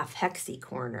half hexy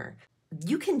corner.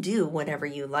 You can do whatever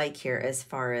you like here as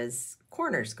far as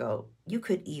corners go. You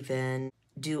could even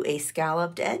do a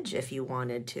scalloped edge if you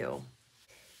wanted to.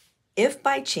 If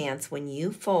by chance when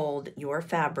you fold your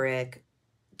fabric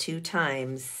 2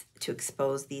 times to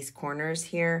expose these corners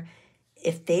here,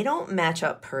 if they don't match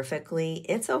up perfectly,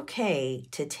 it's okay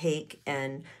to take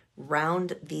and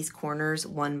round these corners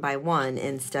one by one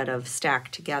instead of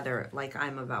stacked together like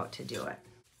I'm about to do it.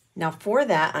 Now for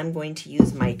that, I'm going to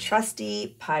use my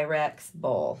trusty Pyrex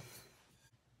bowl.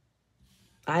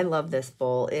 I love this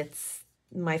bowl. It's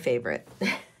my favorite.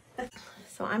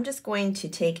 So I'm just going to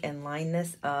take and line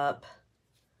this up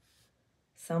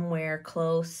somewhere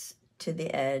close to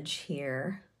the edge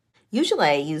here. Usually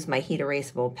I use my heat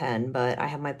erasable pen, but I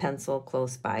have my pencil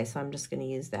close by, so I'm just going to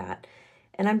use that.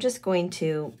 And I'm just going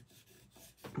to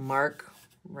mark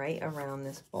right around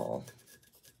this bowl.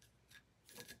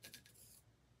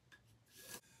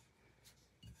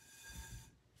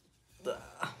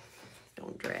 Ugh,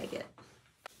 don't drag it.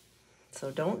 So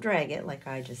don't drag it like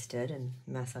I just did and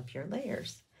mess up your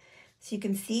layers. So you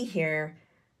can see here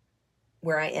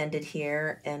where I ended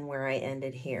here and where I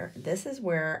ended here. This is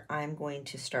where I'm going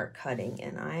to start cutting,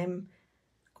 and I'm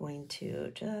going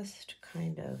to just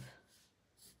kind of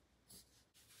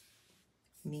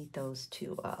meet those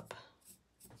two up.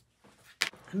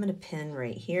 I'm going to pin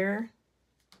right here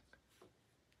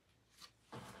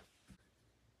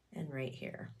and right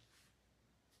here.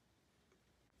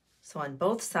 So on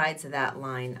both sides of that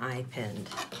line I pinned.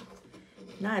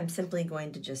 Now I'm simply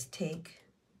going to just take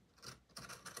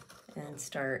and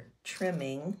start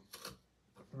trimming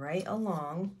right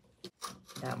along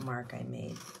that mark I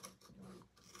made.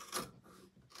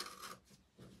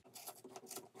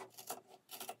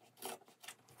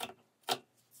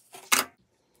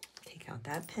 Take out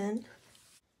that pin,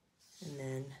 and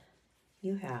then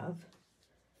you have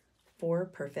 4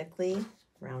 perfectly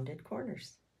rounded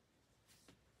corners.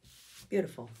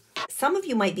 Beautiful. Some of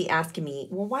you might be asking me,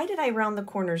 well, why did I round the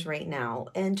corners right now?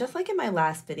 And just like in my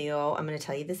last video, I'm going to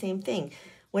tell you the same thing.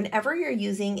 Whenever you're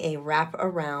using a wrap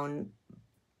around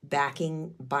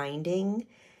backing binding,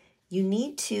 you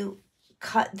need to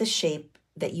cut the shape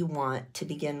that you want to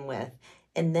begin with.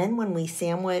 And then when we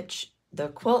sandwich the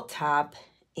quilt top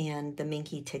and the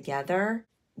Minky together.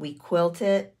 We quilt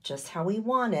it just how we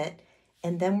want it,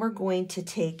 and then we're going to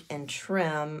take and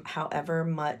trim however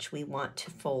much we want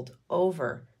to fold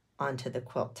over onto the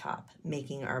quilt top,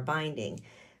 making our binding.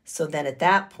 So then at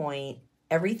that point,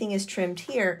 everything is trimmed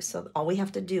here, so all we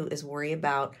have to do is worry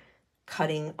about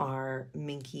cutting our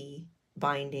Minky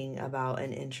binding about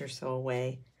an inch or so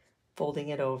away, folding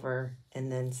it over,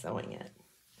 and then sewing it.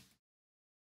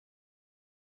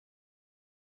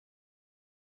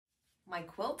 My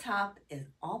quilt top is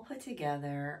all put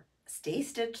together, stay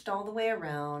stitched all the way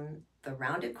around, the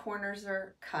rounded corners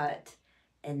are cut,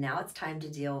 and now it's time to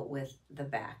deal with the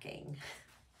backing.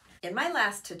 In my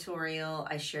last tutorial,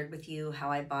 I shared with you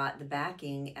how I bought the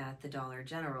backing at the Dollar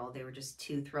General. They were just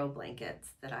 2 throw blankets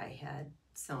that I had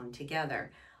sewn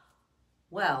together.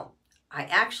 Well, I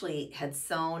actually had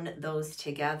sewn those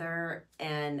together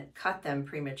and cut them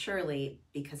prematurely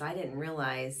because I didn't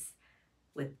realize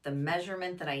with the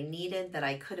measurement that I needed that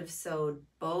I could have sewed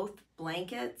both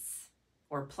blankets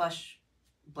or plush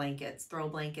blankets, throw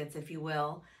blankets if you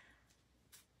will,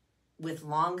 with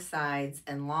long sides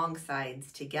and long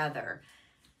sides together.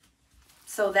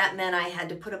 So that meant I had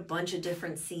to put a bunch of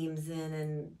different seams in,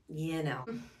 and you know,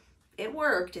 it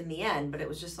worked in the end, but it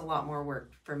was just a lot more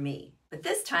work for me. But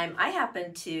this time I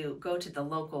happened to go to the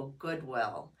local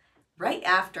Goodwill right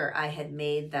after I had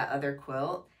made that other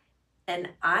quilt, and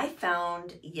I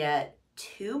found yet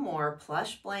 2 more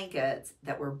plush blankets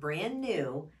that were brand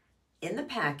new in the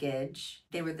package.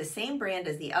 They were the same brand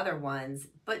as the other ones,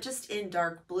 but just in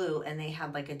dark blue, and they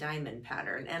had like a diamond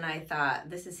pattern. And I thought,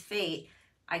 this is fate.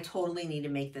 I totally need to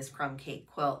make this crumb cake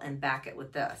quilt and back it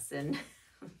with this. And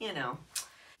you know,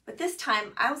 but this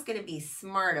time I was going to be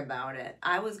smart about it.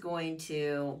 I was going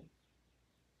to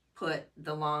put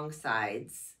the long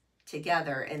sides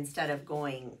together instead of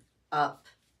going up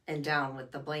and down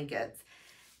with the blankets,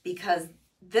 because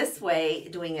this way,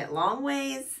 doing it long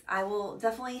ways, I will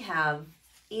definitely have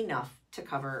enough to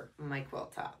cover my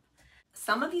quilt top.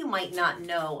 Some of you might not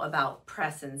know about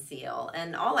press and seal,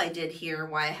 and all I did here,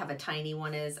 why I have a tiny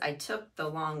one, is I took the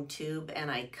long tube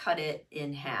and I cut it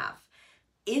in half.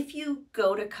 If you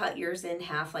go to cut yours in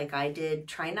half like I did,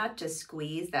 try not to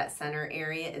squeeze that center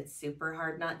area. It's super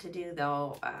hard not to do,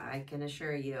 though, I can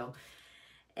assure you.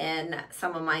 And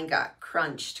some of mine got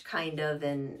crunched kind of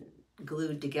and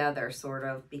glued together sort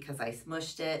of because I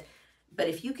smushed it. But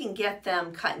if you can get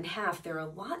them cut in half, they're a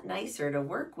lot nicer to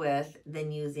work with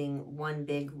than using one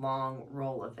big long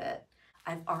roll of it.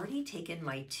 I've already taken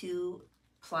my 2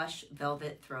 plush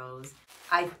velvet throws.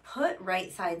 I've put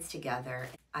right sides together.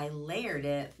 I layered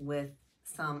it with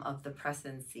some of the press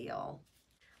and seal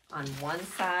on one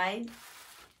side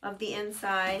of the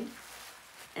inside,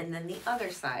 and then the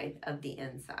other side of the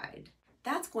inside.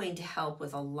 That's going to help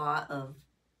with a lot of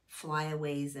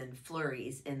flyaways and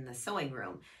flurries in the sewing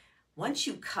room. Once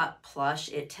you cut plush,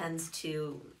 it tends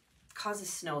to cause a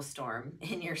snowstorm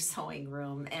in your sewing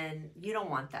room, and you don't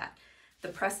want that. The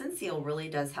press and seal really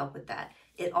does help with that.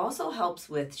 It also helps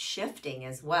with shifting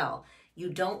as well. You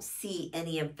don't see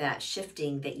any of that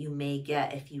shifting that you may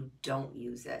get if you don't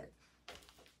use it.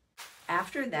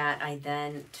 After that, I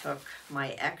then took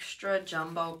my extra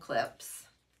jumbo clips,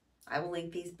 I will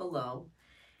link these below,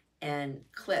 and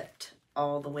clipped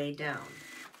all the way down.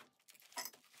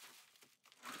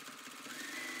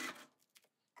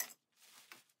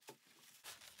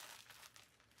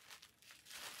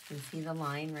 You can see the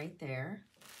line right there.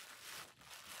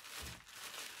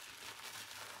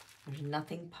 There's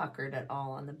nothing puckered at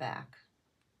all on the back.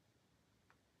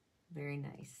 Very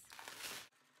nice.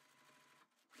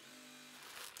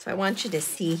 So I want you to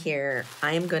see here,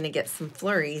 I am going to get some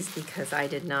flurries because I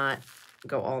did not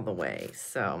go all the way.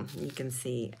 So you can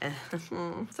see,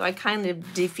 so I kind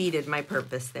of defeated my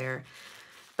purpose there.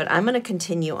 But I'm going to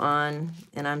continue on,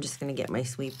 and I'm just going to get my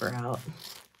sweeper out.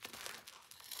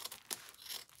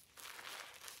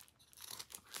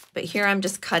 But here I'm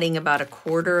just cutting about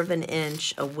 1/4 of an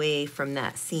inch away from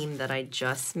that seam that I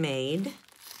just made.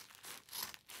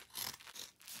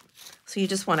 So you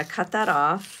just want to cut that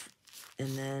off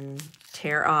and then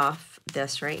tear off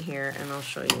this right here, and I'll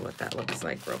show you what that looks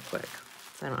like real quick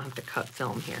so I don't have to cut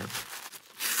film here.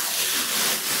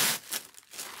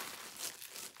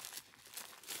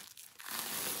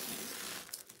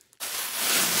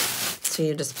 So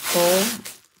you just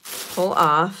pull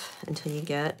off until you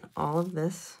get all of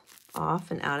this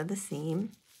off and out of the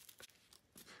seam.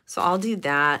 So I'll do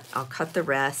that, I'll cut the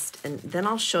rest, and then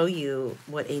I'll show you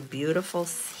what a beautiful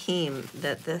seam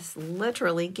that this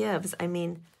literally gives. I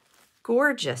mean,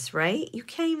 Gorgeous, right? You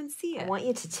can't even see it. I want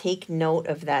you to take note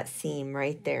of that seam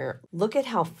right there. Look at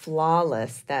how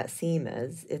flawless that seam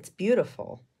is. It's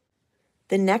beautiful.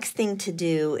 The next thing to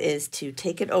do is to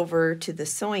take it over to the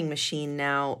sewing machine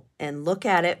now and look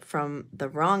at it from the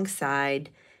wrong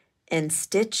side and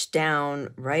stitch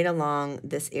down right along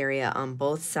this area on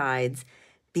both sides,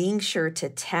 being sure to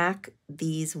tack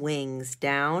these wings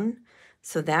down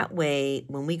so that way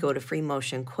when we go to free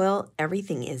motion quilt,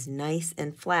 everything is nice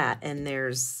and flat and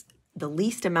there's the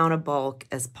least amount of bulk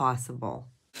as possible.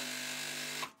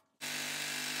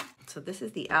 So this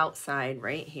is the outside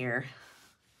right here,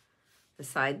 the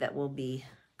side that will be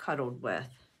cuddled with.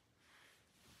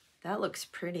 That looks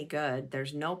pretty good.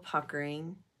 There's no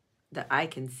puckering that I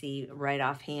can see right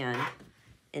offhand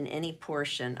in any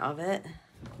portion of it.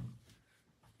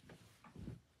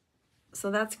 So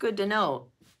that's good to know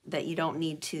that you don't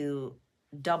need to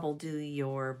double do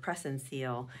your press and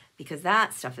seal because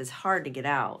that stuff is hard to get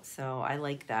out. So I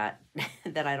like that,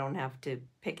 that I don't have to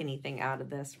pick anything out of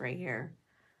this right here.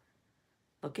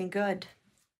 Looking good.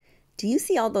 Do you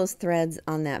see all those threads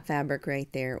on that fabric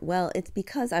right there? Well, it's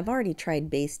because I've already tried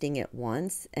basting it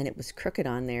once and it was crooked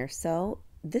on there. So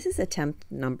this is attempt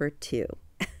number 2.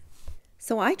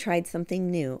 So I tried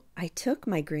something new. I took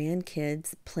my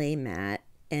grandkids' play mat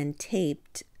and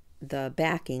taped the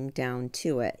backing down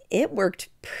to it. It worked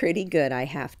pretty good, I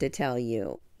have to tell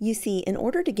you. You see, in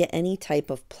order to get any type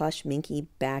of plush minky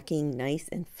backing nice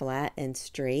and flat and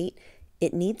straight,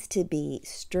 it needs to be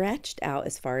stretched out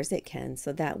as far as it can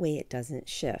so that way it doesn't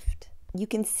shift. You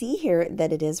can see here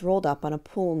that it is rolled up on a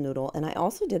pool noodle, and I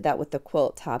also did that with the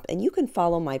quilt top, and you can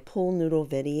follow my pool noodle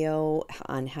video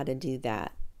on how to do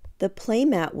that. The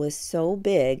playmat was so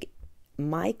big,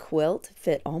 my quilt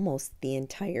fit almost the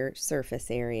entire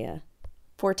surface area.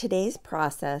 For today's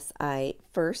process, I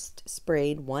first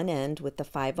sprayed one end with the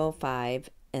 505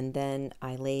 and then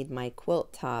I laid my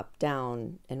quilt top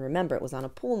down, and remember it was on a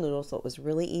pool noodle so it was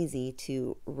really easy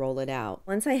to roll it out.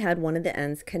 Once I had one of the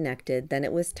ends connected, then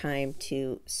it was time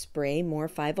to spray more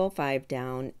 505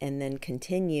 down and then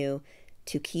continue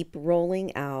to keep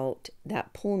rolling out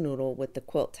that pool noodle with the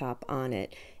quilt top on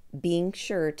it, being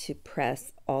sure to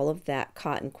press all of that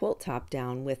cotton quilt top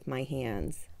down with my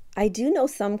hands. I do know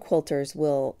some quilters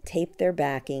will tape their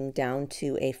backing down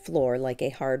to a floor, like a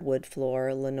hardwood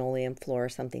floor, linoleum floor,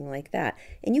 something like that.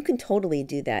 And you can totally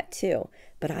do that too.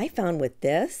 But I found with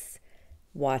this,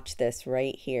 watch this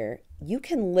right here, you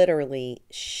can literally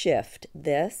shift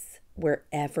this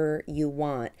wherever you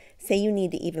want. Say you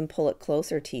need to even pull it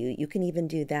closer to you, you can even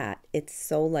do that. It's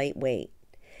so lightweight.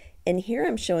 And here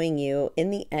I'm showing you,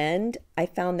 in the end, I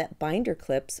found that binder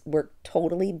clips work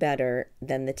totally better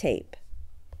than the tape.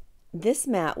 This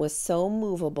mat was so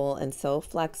movable and so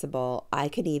flexible, I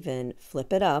could even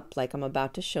flip it up like I'm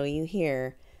about to show you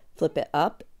here, flip it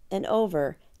up and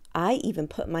over. I even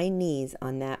put my knees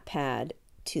on that pad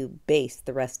to base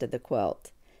the rest of the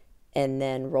quilt, and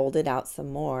then rolled it out some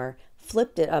more,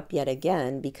 flipped it up yet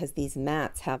again because these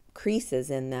mats have creases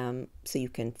in them so you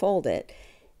can fold it.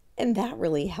 And that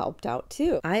really helped out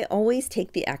too. I always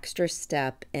take the extra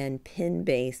step and pin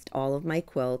based all of my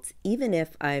quilts, even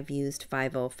if I've used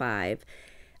 505.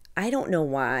 I don't know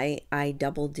why I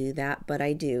double do that, but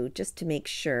I do, just to make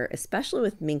sure, especially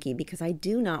with Minky, because I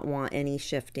do not want any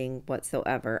shifting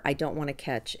whatsoever. I don't want to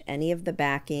catch any of the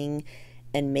backing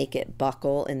and make it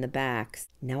buckle in the backs.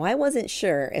 Now, I wasn't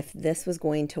sure if this was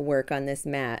going to work on this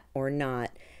mat or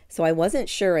not. So I wasn't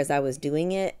sure as I was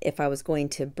doing it if I was going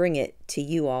to bring it to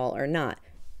you all or not.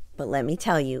 But let me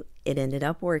tell you, it ended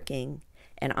up working.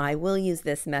 And I will use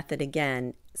this method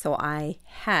again. So I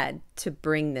had to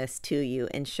bring this to you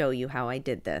and show you how I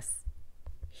did this.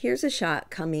 Here's a shot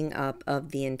coming up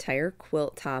of the entire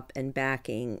quilt top and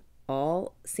backing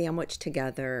all sandwiched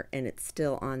together, and it's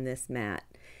still on this mat.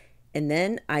 And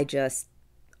then I just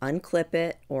unclip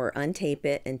it or untape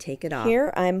it and take it off.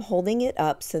 Here I'm holding it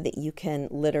up so that you can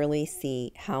literally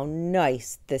see how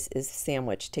nice this is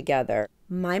sandwiched together.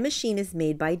 My machine is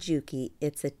made by Juki.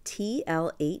 It's a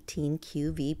TL18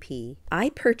 QVP. I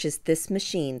purchased this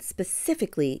machine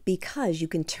specifically because you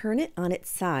can turn it on its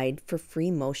side for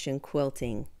free motion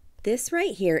quilting. This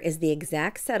right here is the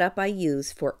exact setup I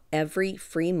use for every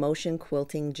free motion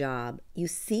quilting job. You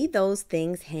see those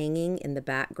things hanging in the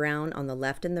background on the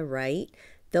left and the right?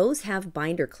 Those have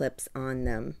binder clips on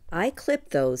them. I clip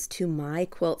those to my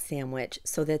quilt sandwich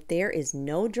so that there is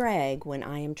no drag when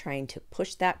I am trying to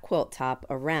push that quilt top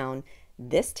around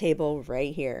this table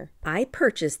right here. I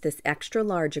purchased this extra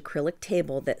large acrylic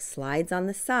table that slides on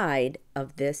the side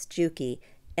of this Juki,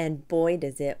 and boy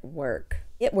does it work.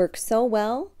 It works so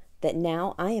well that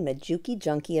now I am a Juki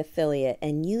Junkie affiliate,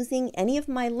 and using any of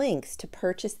my links to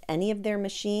purchase any of their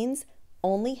machines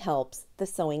only helps the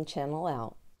sewing channel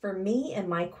out. For me and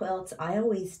my quilts, I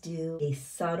always do a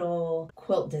subtle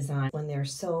quilt design when they're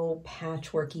so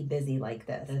patchworky busy like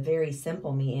this. A very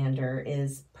simple meander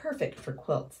is perfect for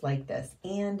quilts like this,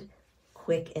 and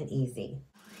quick and easy.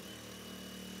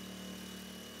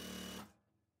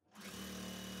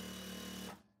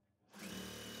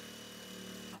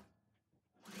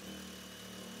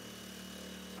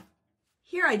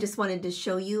 Here I just wanted to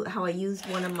show you how I used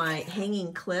one of my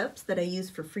hanging clips that I use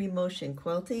for free motion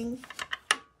quilting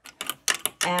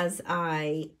as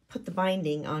I put the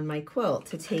binding on my quilt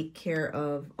to take care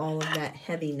of all of that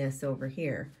heaviness over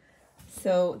here.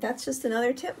 So that's just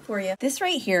another tip for you. This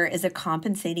right here is a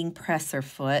compensating presser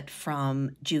foot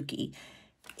from Juki.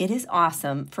 It is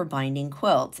awesome for binding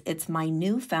quilts. It's my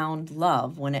newfound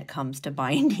love when it comes to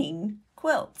binding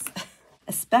quilts,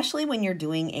 especially when you're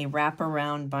doing a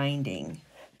wraparound binding.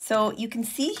 So you can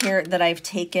see here that I've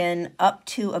taken up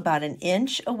to about 1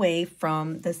 inch away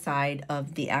from the side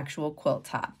of the actual quilt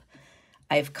top.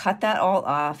 I've cut that all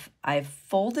off. I've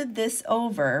folded this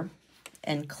over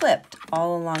and clipped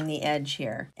all along the edge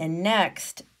here. And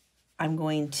next, I'm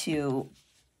going to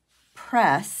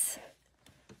press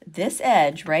this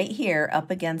edge right here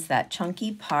up against that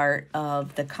chunky part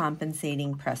of the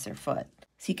compensating presser foot.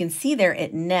 So you can see there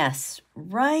it nests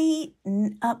right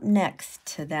up next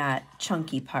to that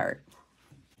chunky part.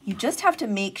 You just have to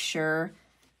make sure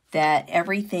that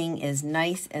everything is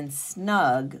nice and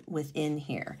snug within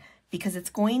here, because it's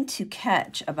going to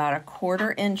catch about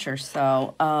 1/4 inch or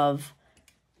so of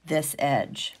this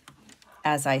edge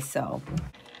as I sew.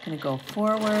 I'm going to go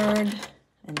forward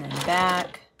and then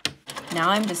back.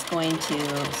 Now I'm just going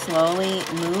to slowly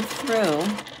move through,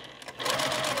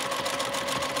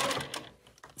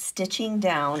 stitching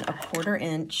down 1/4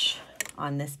 inch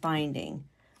on this binding.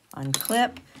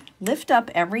 Unclip, lift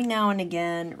up every now and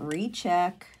again,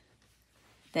 recheck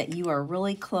that you are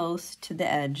really close to the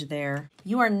edge there.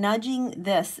 You are nudging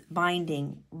this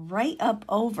binding right up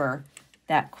over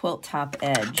that quilt top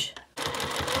edge.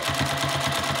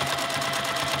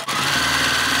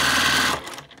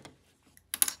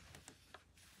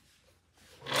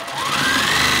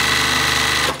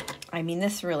 I mean,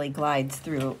 this really glides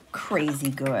through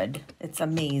crazy good. It's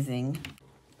amazing.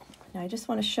 Now I just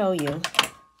want to show you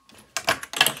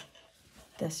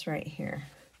this right here.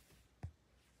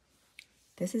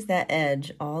 This is that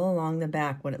edge all along the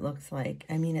back, what it looks like.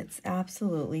 I mean, it's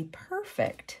absolutely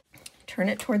perfect. Turn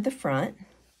it toward the front.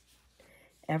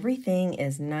 Everything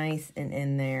is nice and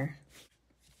in there.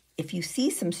 If you see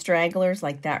some stragglers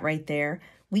like that right there,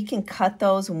 we can cut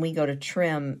those when we go to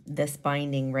trim this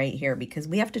binding right here, because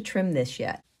we have to trim this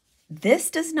yet. This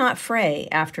does not fray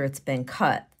after it's been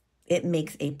cut. It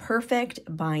makes a perfect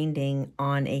binding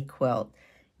on a quilt.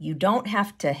 You don't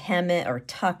have to hem it or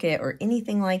tuck it or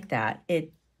anything like that.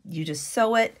 You just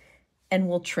sew it and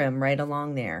we'll trim right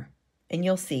along there. And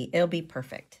you'll see, it'll be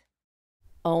perfect.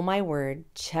 Oh my word,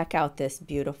 check out this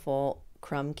beautiful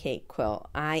crumb cake quilt.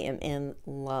 I am in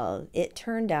love. It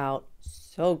turned out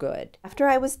so good. After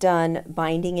I was done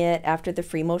binding it after the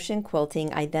free motion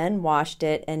quilting, I then washed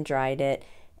it and dried it,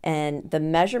 and the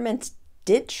measurements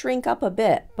did shrink up a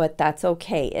bit, but that's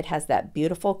okay. It has that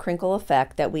beautiful crinkle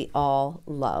effect that we all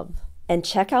love. And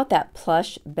check out that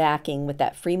plush backing with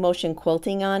that free motion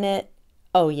quilting on it.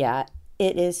 Oh yeah,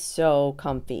 it is so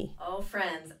comfy. Oh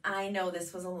friends, I know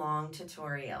this was a long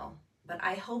tutorial, but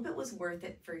I hope it was worth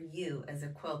it for you as a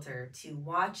quilter to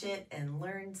watch it and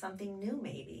learn something new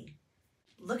maybe.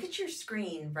 Look at your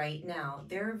screen right now.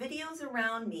 There are videos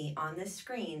around me on this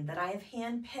screen that I have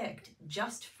handpicked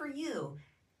just for you.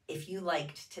 If you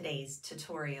liked today's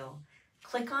tutorial,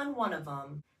 click on one of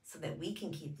them so that we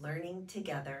can keep learning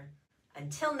together.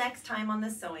 Until next time on the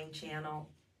Sewing Channel,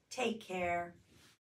 take care.